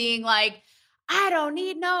women being like, I don't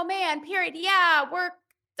need no man, period. Yeah, work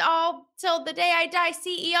all till the day I die,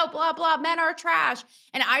 CEO, blah, blah, men are trash.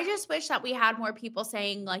 And I just wish that we had more people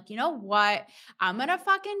saying like, you know what, I'm going to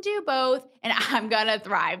fucking do both and I'm going to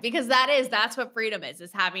thrive, because that's what freedom is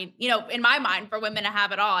having, you know, in my mind, for women to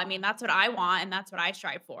have it all. I mean, that's what I want and that's what I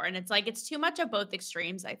strive for. And it's like, it's too much of both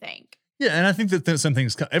extremes, I think. Yeah, and I think that some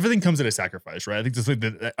things, everything comes at a sacrifice, right? I think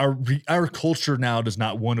that our culture now does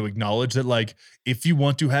not want to acknowledge that, like, if you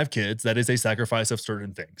want to have kids, that is a sacrifice of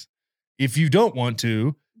certain things. If you don't want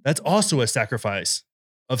to, that's also a sacrifice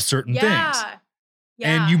of certain things.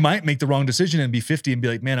 Yeah. And you might make the wrong decision and be 50 and be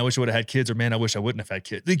like, man, I wish I would have had kids, or man, I wish I wouldn't have had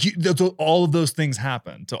kids. Like all of those things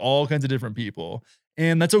happen to all kinds of different people,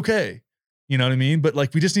 and that's okay. You know what I mean? But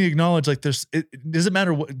like, we just need to acknowledge, like, it doesn't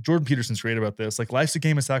matter what Jordan Peterson's great about this. Like, life's a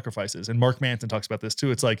game of sacrifices. And Mark Manson talks about this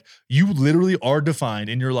too. It's like, you literally are defined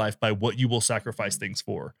in your life by what you will sacrifice things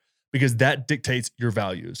for, because that dictates your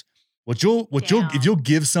values. If you'll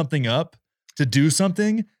give something up to do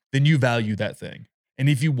something, then you value that thing. And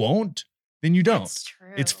if you won't, then you don't. That's true.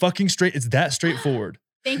 It's fucking straight. It's that straightforward.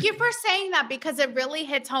 Thank you for saying that, because it really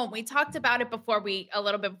hits home. We talked about it a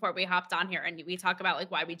little bit before we hopped on here, and we talk about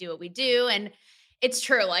like why we do what we do. And it's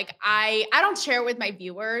true. Like I don't share with my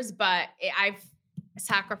viewers, but I've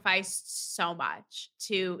sacrificed so much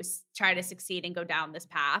to try to succeed and go down this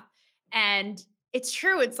path. And it's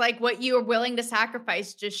true. It's like what you are willing to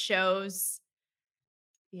sacrifice just shows,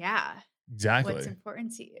 exactly what's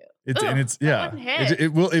important to you.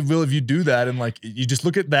 It will if you do that, and like you just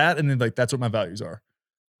look at that and then like, that's what my values are.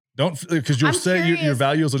 Don't, because you'll say your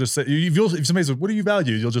values will just say, if somebody says, what do you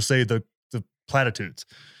value? You'll just say the platitudes.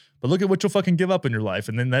 But look at what you'll fucking give up in your life.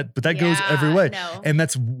 And then that goes every way. No. And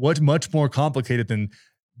that's much more complicated than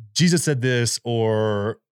Jesus said this,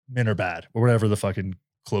 or men are bad, or whatever the fucking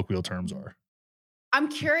colloquial terms are. I'm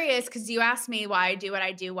curious, because you asked me why I do what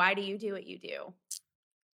I do. Why do you do what you do?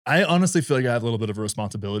 I honestly feel like I have a little bit of a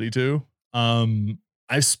responsibility too.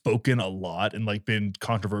 I've spoken a lot and like been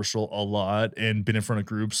controversial a lot and been in front of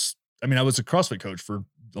groups. I mean, I was a CrossFit coach for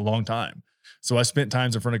a long time. So I spent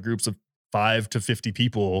times in front of groups of 5 to 50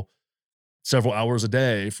 people, several hours a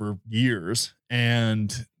day for years,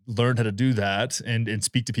 and learned how to do that and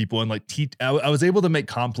speak to people and like teach. I was able to make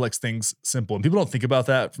complex things simple. And people don't think about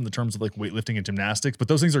that from the terms of like weightlifting and gymnastics, but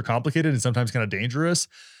those things are complicated and sometimes kind of dangerous.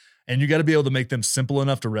 And you got to be able to make them simple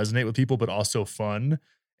enough to resonate with people, but also fun.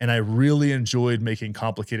 And I really enjoyed making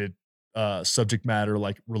complicated subject matter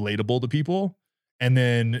like relatable to people. And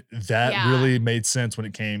then that really made sense when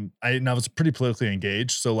it came. I was pretty politically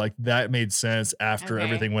engaged. So like that made sense after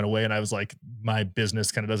everything went away. And I was like, my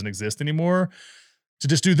business kind of doesn't exist anymore to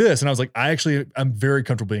just do this. And I was like, I'm very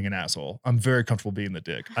comfortable being an asshole. I'm very comfortable being the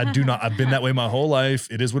dick. I've been that way my whole life.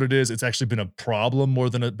 It is what it is. It's actually been a problem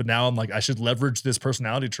more than but now I'm like, I should leverage this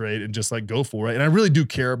personality trait and just like go for it. And I really do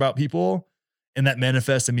care about people. And that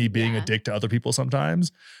manifests in me being a dick to other people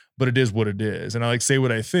sometimes, but it is what it is. And I like say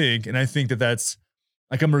what I think. And I think that that's,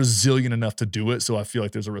 like I'm resilient enough to do it, so I feel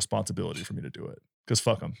like there's a responsibility for me to do it. Because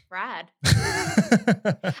fuck them. Rad.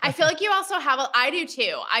 I feel like you also have I do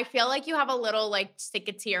too. I feel like you have a little like stick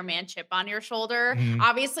it to your man chip on your shoulder. Mhm.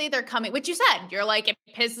 Obviously they're coming, which you said, you're like, it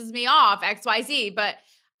pisses me off, XYZ, but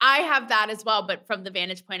I have that as well. But from the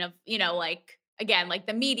vantage point of, like, again, like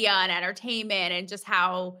the media and entertainment and just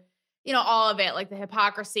how, all of it, like the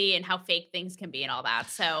hypocrisy and how fake things can be and all that.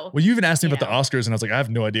 So, well, you even asked me about the Oscars, and I was like, I have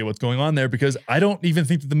no idea what's going on there because I don't even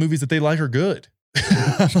think that the movies that they like are good.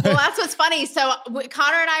 Well, that's what's funny. So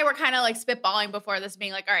Connor and I were kind of like spitballing before this,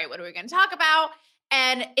 being like, all right, what are we going to talk about?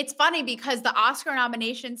 And it's funny because the Oscar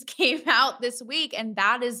nominations came out this week, and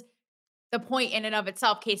that is the point in and of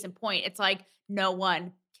itself. Case in point, it's like no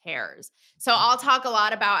one cares. So I'll talk a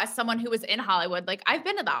lot about, as someone who was in Hollywood, like I've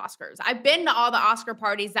been to the Oscars. I've been to all the Oscar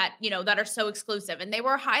parties that, that are so exclusive, and they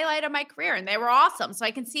were a highlight of my career and they were awesome. So I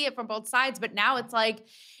can see it from both sides, but now it's like,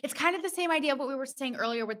 it's kind of the same idea of what we were saying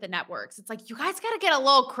earlier with the networks. It's like, you guys got to get a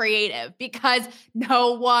little creative because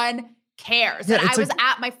no one cares. Yeah, and I was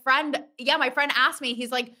at my friend asked me, he's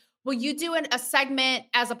like, will you do a segment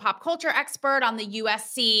as a pop culture expert on the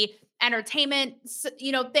USC entertainment,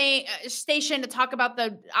 station to talk about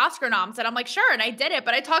the Oscar noms? And I'm like, sure. And I did it,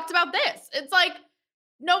 but I talked about this. It's like,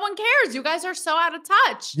 no one cares. You guys are so out of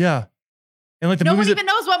touch. Yeah. And like no one even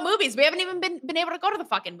knows what movies. We haven't even been able to go to the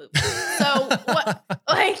fucking movies. So what,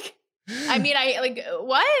 like, I mean,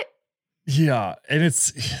 what? Yeah. And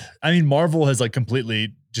Marvel has like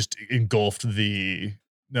completely just engulfed the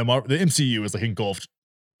MCU is like engulfed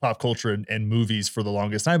pop culture and movies for the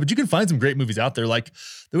longest time, but you can find some great movies out there. Like,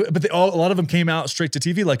 but a lot of them came out straight to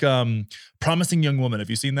TV, like Promising Young Woman. Have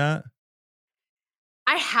you seen that?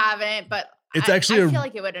 I haven't, but I feel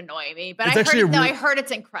like it would annoy me. But I heard it's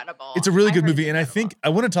incredible. It's a really good movie, and I think I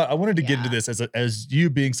wanted to get into this as you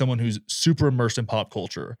being someone who's super immersed in pop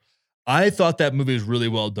culture. I thought that movie was really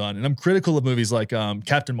well done, and I'm critical of movies like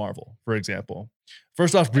Captain Marvel, for example.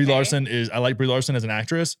 First off, Brie Larson I like Brie Larson as an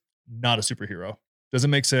actress, not a superhero. Doesn't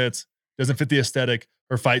make sense. Doesn't fit the aesthetic.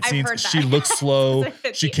 Her fight scenes, she looks slow.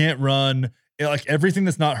 She can't run. Like everything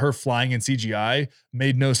that's not her flying in CGI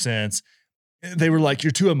made no sense. They were like,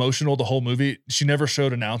 you're too emotional the whole movie. She never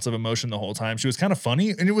showed an ounce of emotion the whole time. She was kind of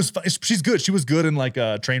funny, and she's good. She was good in like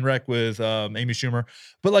a Trainwreck with Amy Schumer.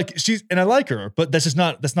 But like and I like her, but that's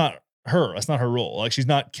not her. That's not her role. Like she's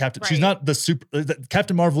not Captain. Right. She's not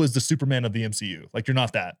Captain Marvel is the Superman of the MCU. Like you're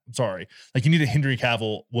not that. I'm sorry. Like you need a Henry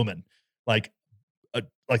Cavill woman. Like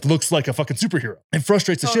looks like a fucking superhero. It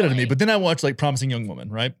frustrates the shit out of me. But then I watch like Promising Young Woman,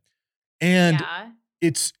 right? And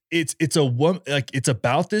it's a woman, like it's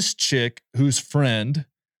about this chick whose friend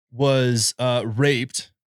was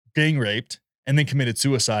gang raped, and then committed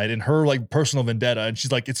suicide. And her like personal vendetta, and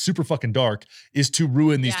she's like, it's super fucking dark, is to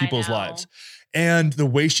ruin these people's lives. And the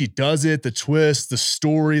way she does it, the twist, the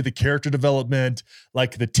story, the character development,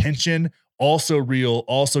 like the tension, also real,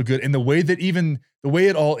 also good. And the way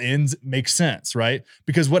it all ends makes sense, right?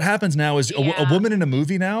 Because what happens now is a woman in a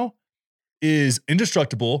movie now is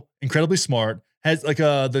indestructible, incredibly smart, has like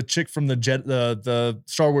the chick from the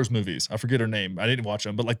Star Wars movies. I forget her name. I didn't watch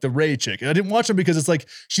them, but like the Rey chick. I didn't watch them because it's like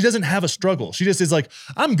she doesn't have a struggle. She just is like,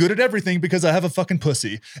 I'm good at everything because I have a fucking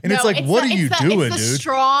pussy. And it's like, what are you doing, dude?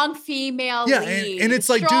 Strong female lead. And it's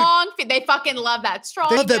like, dude, they fucking love that. Strong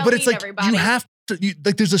female lead, but it's like everybody.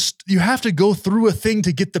 You have to go through a thing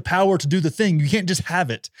to get the power to do the thing. You can't just have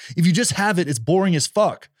it. If you just have it, it's boring as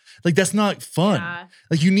fuck. Like that's not fun. Yeah.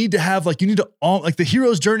 Like you need the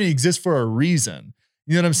hero's journey exists for a reason.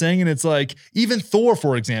 You know what I'm saying? And it's like, even Thor,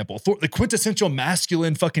 for example, the quintessential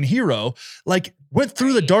masculine fucking hero, like went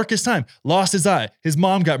through the darkest time, lost his eye, his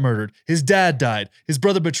mom got murdered, his dad died, his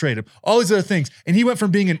brother betrayed him, all these other things. And he went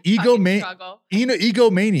from being an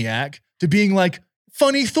egomaniac to being like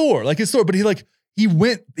funny Thor, like it's Thor. But he's still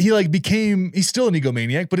an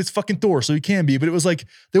egomaniac, but it's fucking Thor. So he can be, but it was like,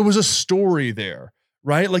 there was a story there.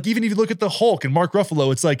 Right? Like even if you look at the Hulk and Mark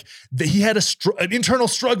Ruffalo, it's like he had an internal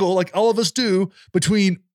struggle, like all of us do,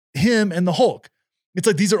 between him and the Hulk. It's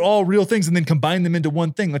like these are all real things, and then combine them into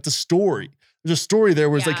one thing. That's a story. There's a story there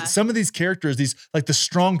where it's like Yeah. some of these characters, these like the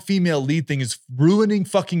strong female lead thing is ruining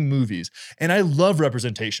fucking movies. And I love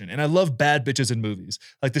representation and I love bad bitches in movies.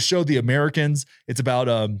 Like the show The Americans, it's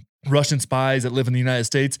about Russian spies that live in the United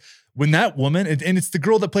States. When that woman, and it's the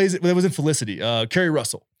girl that plays it, that was in Felicity, Carrie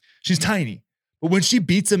Russell. She's tiny. But when she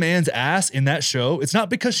beats a man's ass in that show, it's not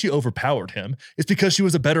because she overpowered him. It's because she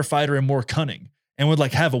was a better fighter and more cunning and would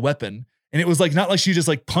like have a weapon. And it was like, not like she just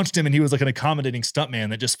like punched him and he was like an accommodating stuntman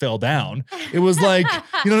that just fell down. It was like,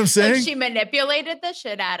 you know what I'm saying? Like she manipulated the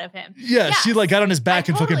shit out of him. Yeah, she like got on his back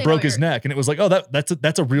and totally fucking broke his neck. And it was like, oh,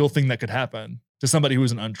 that's a real thing that could happen to somebody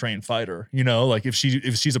who's an untrained fighter. You know, like if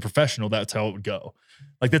she's a professional, that's how it would go.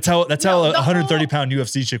 Like that's how a 130-pound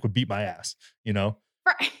UFC chick would beat my ass, you know?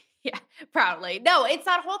 Right. Yeah, proudly. No, it's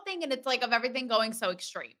that whole thing. And it's like of everything going so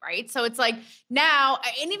extreme, right? So it's like now,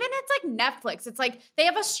 and even it's like Netflix, it's like they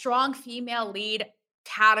have a strong female lead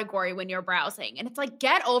category when you're browsing. And it's like,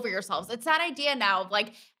 get over yourselves. It's that idea now of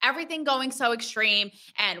like everything going so extreme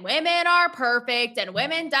and women are perfect and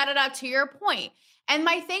women da to your point. And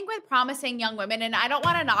my thing with Promising Young Women, and I don't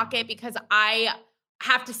want to knock it because I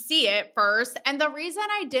have to see it first. And the reason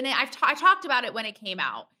I didn't, I talked about it when it came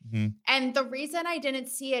out. Mm-hmm. And the reason I didn't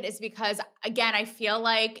see it is because, again, I feel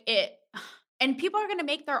like it, and people are going to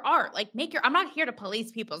make their art, like I'm not here to police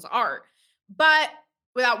people's art, but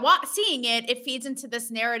without seeing it, it feeds into this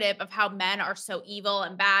narrative of how men are so evil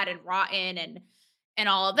and bad and rotten and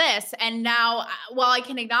all of this. And now, while I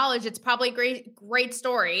can acknowledge it's probably a great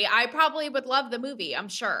story, I probably would love the movie, I'm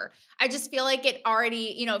sure. I just feel like it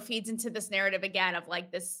already, feeds into this narrative again of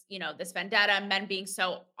like this, this vendetta and men being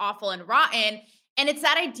so awful and rotten. And it's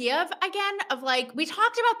that idea of like, we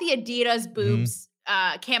talked about the Adidas boobs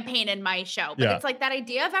campaign in my show, but it's like that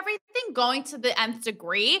idea of everything going to the nth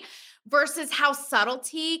degree versus how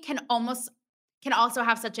subtlety can also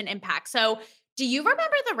have such an impact. So do you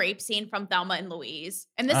remember the rape scene from Thelma and Louise?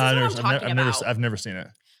 And this is what I'm talking about. I've never seen it.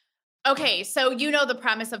 Okay, so you know the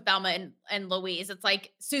premise of Thelma and Louise. It's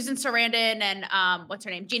like Susan Sarandon and what's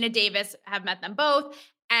her name? Gina Davis have met them both.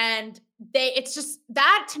 And it's just,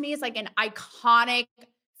 that to me is like an iconic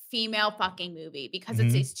female fucking movie because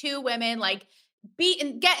it's these two women like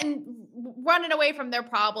running away from their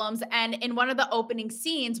problems. And in one of the opening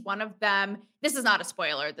scenes, one of them, this is not a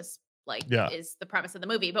spoiler, this is the premise of the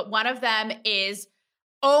movie, but one of them is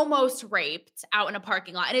almost raped out in a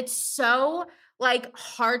parking lot. And it's so like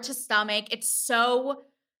hard to stomach. It's so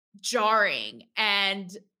jarring. And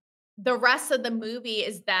the rest of the movie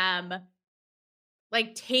is them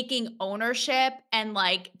like taking ownership and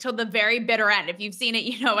like till the very bitter end. If you've seen it,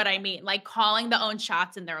 you know what I mean? Like calling the own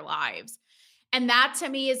shots in their lives. And that to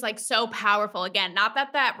me is like so powerful. Again, not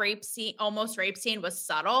that almost rape scene was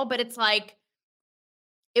subtle, but it's like,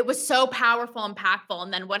 it was so powerful, impactful.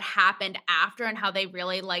 And then what happened after and how they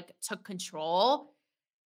really like took control.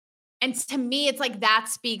 And to me, it's like that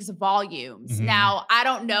speaks volumes. Mm-hmm. Now, I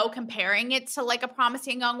don't know comparing it to like A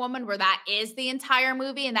Promising Young Woman where that is the entire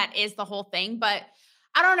movie and that is the whole thing. But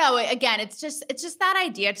I don't know. Again, it's just that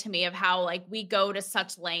idea to me of how like we go to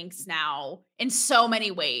such lengths now in so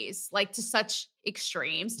many ways, like to such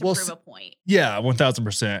extremes to prove a point. Yeah,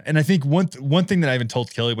 1000%. And I think one thing that I even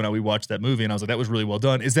told Kelly when we watched that movie, and I was like, that was really well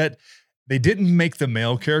done, is that they didn't make the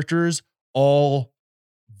male characters all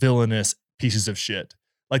villainous pieces of shit.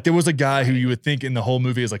 Like there was a guy who you would think in the whole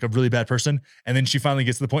movie is like a really bad person. And then she finally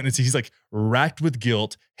gets to the point and he's like racked with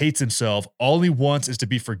guilt, hates himself. All he wants is to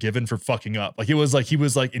be forgiven for fucking up. Like he was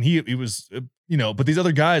like, and he was, but these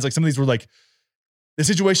other guys, like some of these were like, the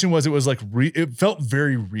situation was, it felt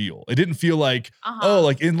very real. It didn't feel like,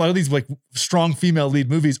 like in a lot of these like strong female lead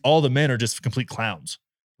movies, all the men are just complete clowns.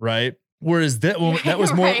 Right. Whereas that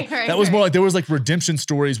was more, more like there was like redemption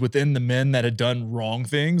stories within the men that had done wrong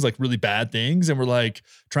things, like really bad things. And were like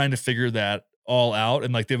trying to figure that all out.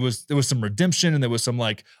 And like, there was some redemption and there was some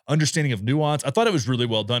like understanding of nuance. I thought it was really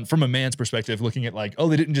well done from a man's perspective, looking at like,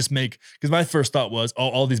 they didn't just make, because my first thought was,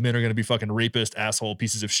 all these men are going to be fucking rapist, asshole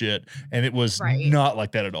pieces of shit. And it was not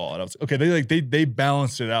like that at all. And I was okay. They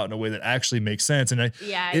balanced it out in a way that actually makes sense. And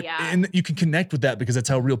and you can connect with that because that's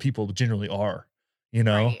how real people generally are,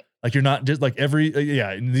 Right. Like you're not just like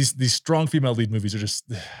these strong female lead movies are just,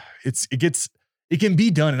 it can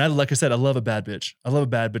be done. And like I said, I love a bad bitch. I love a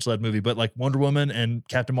bad bitch led movie, but like Wonder Woman and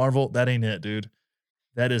Captain Marvel, that ain't it, dude.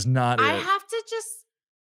 That is not it. I have to just,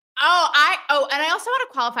 and I also want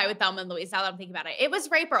to qualify with Thelma and Louise now that I'm thinking about it. It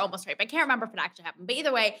was rape or almost rape. I can't remember if it actually happened, but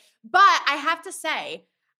either way, but I have to say,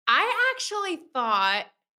 I actually thought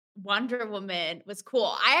Wonder Woman was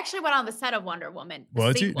cool. I actually went on the set of Wonder Woman.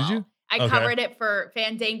 Did you? I covered it for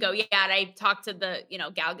Fandango. Yeah, and I talked to the,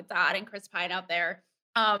 Gal Gadot and Chris Pine out there.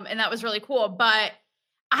 And that was really cool. But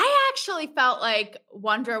I actually felt like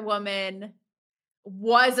Wonder Woman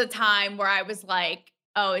was a time where I was like,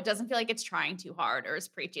 oh, it doesn't feel like it's trying too hard or is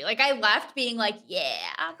preachy. Like I left being like, yeah,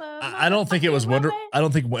 I'm a I don't think it was motherfucking woman. I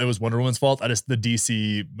don't think it was Wonder Woman's fault. I just the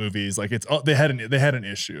DC movies, like they had an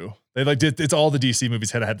issue. They like did it's all the DC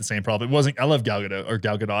movies had the same problem. It wasn't. I love Gal Gadot or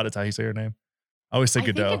Gal Gadot. That's how you say her name. I always say I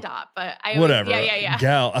think Gadot. Gadot, but I Whatever. Yeah.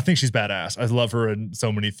 Gal, I think she's badass. I love her in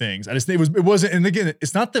so many things. I just think it wasn't. And again,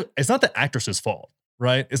 it's not the actress's fault,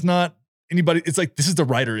 right? It's not anybody. It's like this is the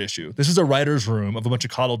writer issue. This is a writer's room of a bunch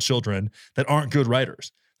of coddled children that aren't good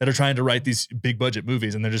writers that are trying to write these big budget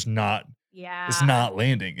movies and they're just not. Yeah. It's not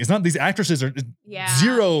landing. It's not these actresses are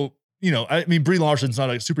zero. You know, I mean, Brie Larson's not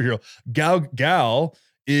a superhero. Gal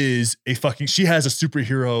is she has a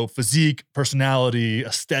superhero physique, personality,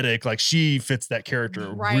 aesthetic. Like she fits that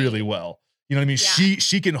character really well. You know what I mean? Yeah.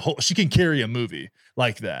 She can carry a movie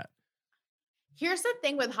like that. Here's the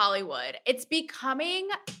thing with Hollywood. It's not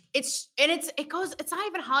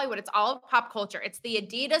even Hollywood. It's all of pop culture. It's the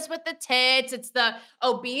Adidas with the tits. It's the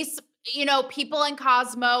obese, people in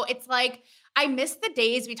Cosmo. It's like, I miss the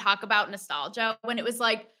days we talk about nostalgia when it was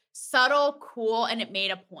like subtle, cool, and it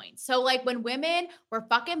made a point. So like when women were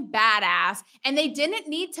fucking badass and they didn't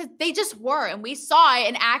need to, they just were. And we saw it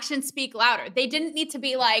and actions speak louder. They didn't need to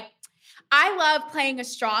be like, I love playing a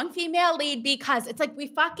strong female lead because it's like, we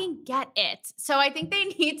fucking get it. So I think they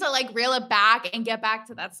need to like reel it back and get back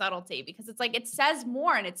to that subtlety because it's like, it says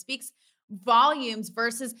more and it speaks volumes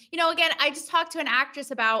versus, again, I just talked to an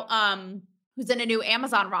actress about, who's in a new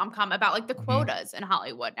Amazon rom-com about like the quotas in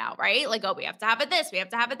Hollywood now, right? Like, oh, we have to have it this, we have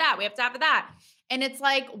to have it that, we have to have it that. And it's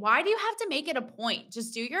like, why do you have to make it a point?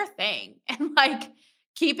 Just do your thing and like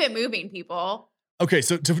keep it moving, people. Okay,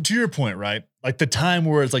 so to your point, right? Like the time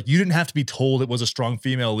where it's like you didn't have to be told it was a strong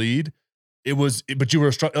female lead. But you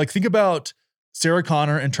were strong. Like think about Sarah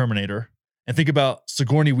Connor in Terminator and think about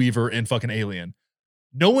Sigourney Weaver in fucking Alien.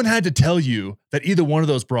 No one had to tell you that either one of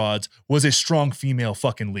those broads was a strong female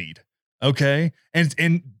fucking lead. Okay?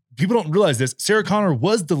 And people don't realize this. Sarah Connor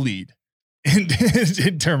was the lead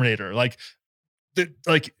in Terminator.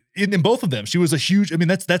 In both of them, she was a huge,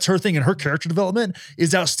 that's her thing, and her character development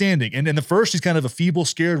is outstanding. And in the first, she's kind of a feeble,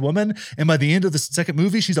 scared woman. And by the end of the second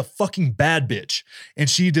movie, she's a fucking bad bitch. And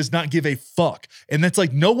she does not give a fuck. And that's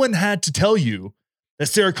like, no one had to tell you that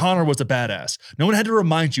Sarah Connor was a badass. No one had to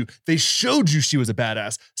remind you. They showed you she was a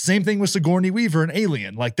badass. Same thing with Sigourney Weaver and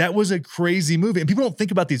Alien. Like that was a crazy movie. And people don't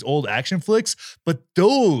think about these old action flicks, but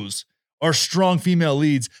those are strong female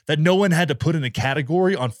leads that no one had to put in a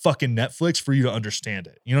category on fucking Netflix for you to understand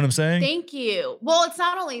it. You know what I'm saying? Thank you. Well, it's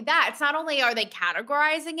not only that. It's not only are they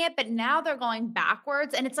categorizing it, but now they're going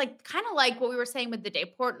backwards. And it's like kind of like what we were saying with the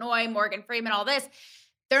Dave Portnoy, Morgan Freeman, all this.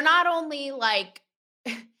 They're not only like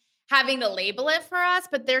having to label it for us,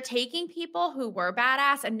 but they're taking people who were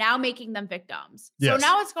badass and now making them victims. Yes. So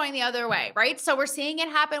now it's going the other way, right? So we're seeing it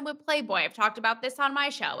happen with Playboy. I've talked about this on my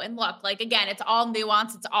show. And look, like, again, it's all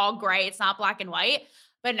nuance. It's all gray. It's not black and white.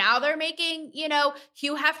 But now they're making,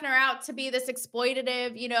 Hugh Hefner out to be this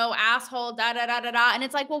exploitative, asshole, da-da-da-da-da. And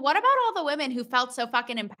it's like, well, what about all the women who felt so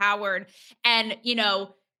fucking empowered and,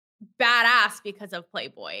 badass because of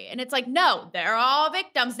Playboy? And it's like, no, they're all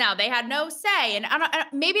victims now. They had no say. And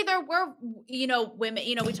maybe there were, women,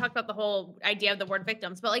 we talked about the whole idea of the word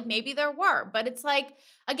victims, but like maybe there were, but it's like,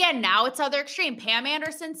 again, now it's other extreme. Pam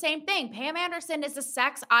Anderson, same thing. Pam Anderson is a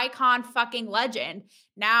sex icon fucking legend.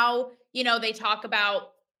 Now, they talk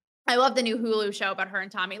about, I love the new Hulu show about her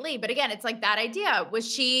and Tommy Lee, but again, it's like that idea. Was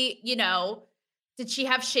she, did she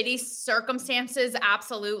have shitty circumstances?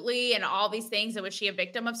 Absolutely. And all these things. And was she a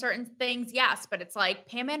victim of certain things? Yes. But it's like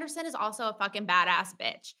Pam Anderson is also a fucking badass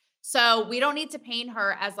bitch. So we don't need to paint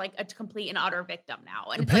her as like a complete and utter victim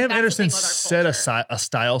now. And Pam Anderson set a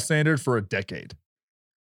style standard for a decade.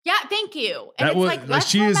 Yeah, thank you. And it's like,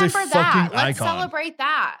 let's remember that. Let's celebrate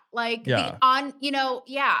that. Like, And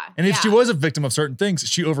if she was a victim of certain things,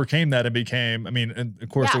 she overcame that and became, and of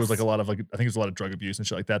course there was like a lot of like, I think it was a lot of drug abuse and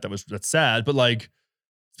shit like that. That's sad. But like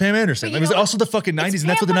Pam Anderson, it was also the fucking 90s and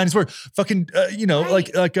that's what the 90s were. Fucking,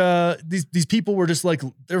 these people were just like,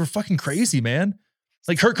 they were fucking crazy, man.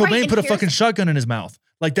 Like Kurt Cobain put a fucking shotgun in his mouth.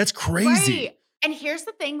 Like that's crazy. Right. And here's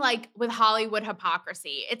the thing, like with Hollywood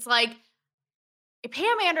hypocrisy, it's like,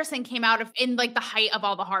 Pam Anderson came out in like the height of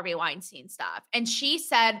all the Harvey Weinstein stuff. And she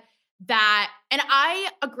said that, and I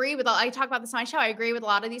talk about this on my show. I agree with a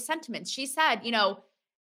lot of these sentiments. She said,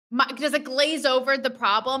 does it glaze over the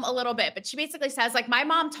problem a little bit? But she basically says like, my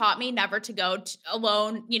mom taught me never to go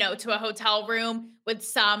alone, to a hotel room with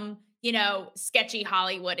some sketchy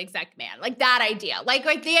Hollywood exec man, like that idea, like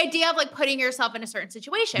the idea of like putting yourself in a certain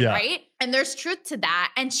situation, right? And there's truth to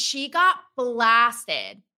that. And she got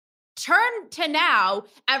blasted. Turn to now,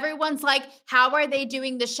 everyone's like, how are they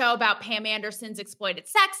doing the show about Pam Anderson's exploited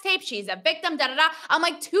sex tape? She's a victim, da-da-da. I'm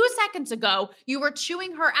like, 2 seconds ago, you were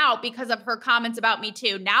chewing her out because of her comments about Me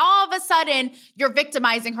Too. Now, all of a sudden, you're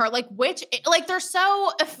victimizing her. Like, they're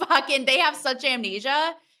so fucking, they have such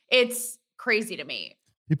amnesia. It's crazy to me.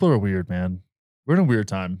 People are weird, man. We're in a weird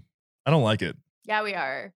time. I don't like it. Yeah, we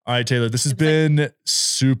are. All right, Taylor, this has been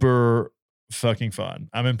super fucking fun.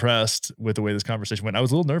 I'm impressed with the way this conversation went. I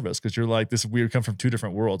was a little nervous because you're like, this weird come from 2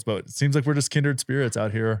 different worlds, but it seems like we're just kindred spirits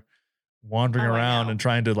out here wandering around and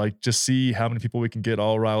trying to like just see how many people we can get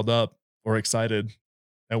all riled up or excited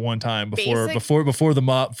at one time before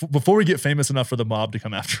we get famous enough for the mob to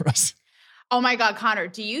come after us. Oh my God, Connor,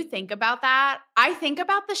 do you think about that? I think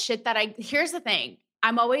about the shit here's the thing.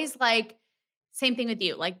 I'm always like, same thing with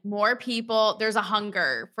you, like more people, there's a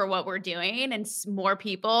hunger for what we're doing and more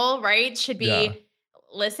people, right, should be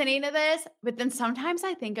listening to this. But then sometimes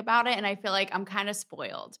I think about it and I feel like I'm kind of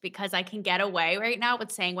spoiled because I can get away right now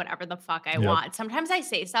with saying whatever the fuck I want. Sometimes I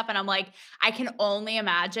say stuff and I'm like, I can only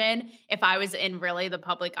imagine if I was in really the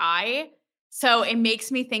public eye. So it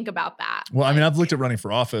makes me think about that. Well, I mean, I've looked at running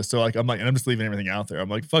for office. So like, I'm just leaving everything out there. I'm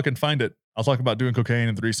like, fucking find it. I'll talk about doing cocaine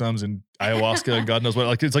and threesomes and ayahuasca and God knows what.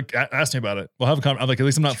 Like, it's like, ask me about it. We'll have a conversation. I'm like, at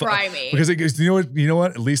least I'm not. Try me. Because you know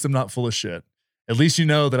what? At least I'm not full of shit. At least you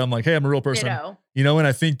know that I'm like, hey, I'm a real person. And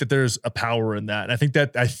I think that there's a power in that. And I think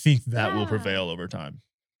that will prevail over time.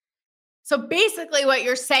 So basically what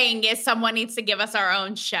you're saying is someone needs to give us our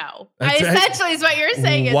own show. Essentially is what you're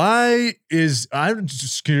saying. I'm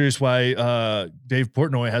just curious why Dave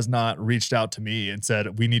Portnoy has not reached out to me and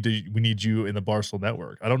said, we need you in the Barstool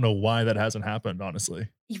Network. I don't know why that hasn't happened, honestly.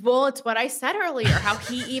 Well, it's what I said earlier, how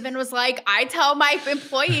he even was like, I tell my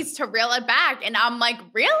employees to reel it back. And I'm like,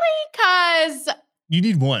 really? Because you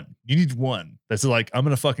need one that's like, I'm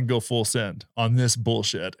going to fucking go full send on this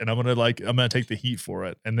bullshit. And I'm going to take the heat for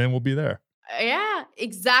it. And then we'll be there. Yeah,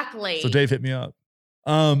 exactly. So Dave, hit me up.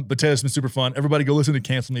 But Taylor, it's been super fun. Everybody go listen to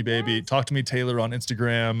Cancel Me, Baby. Yes. Talk to me, Taylor, on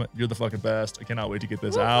Instagram. You're the fucking best. I cannot wait to get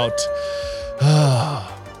this out.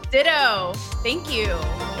 Ditto. Thank you.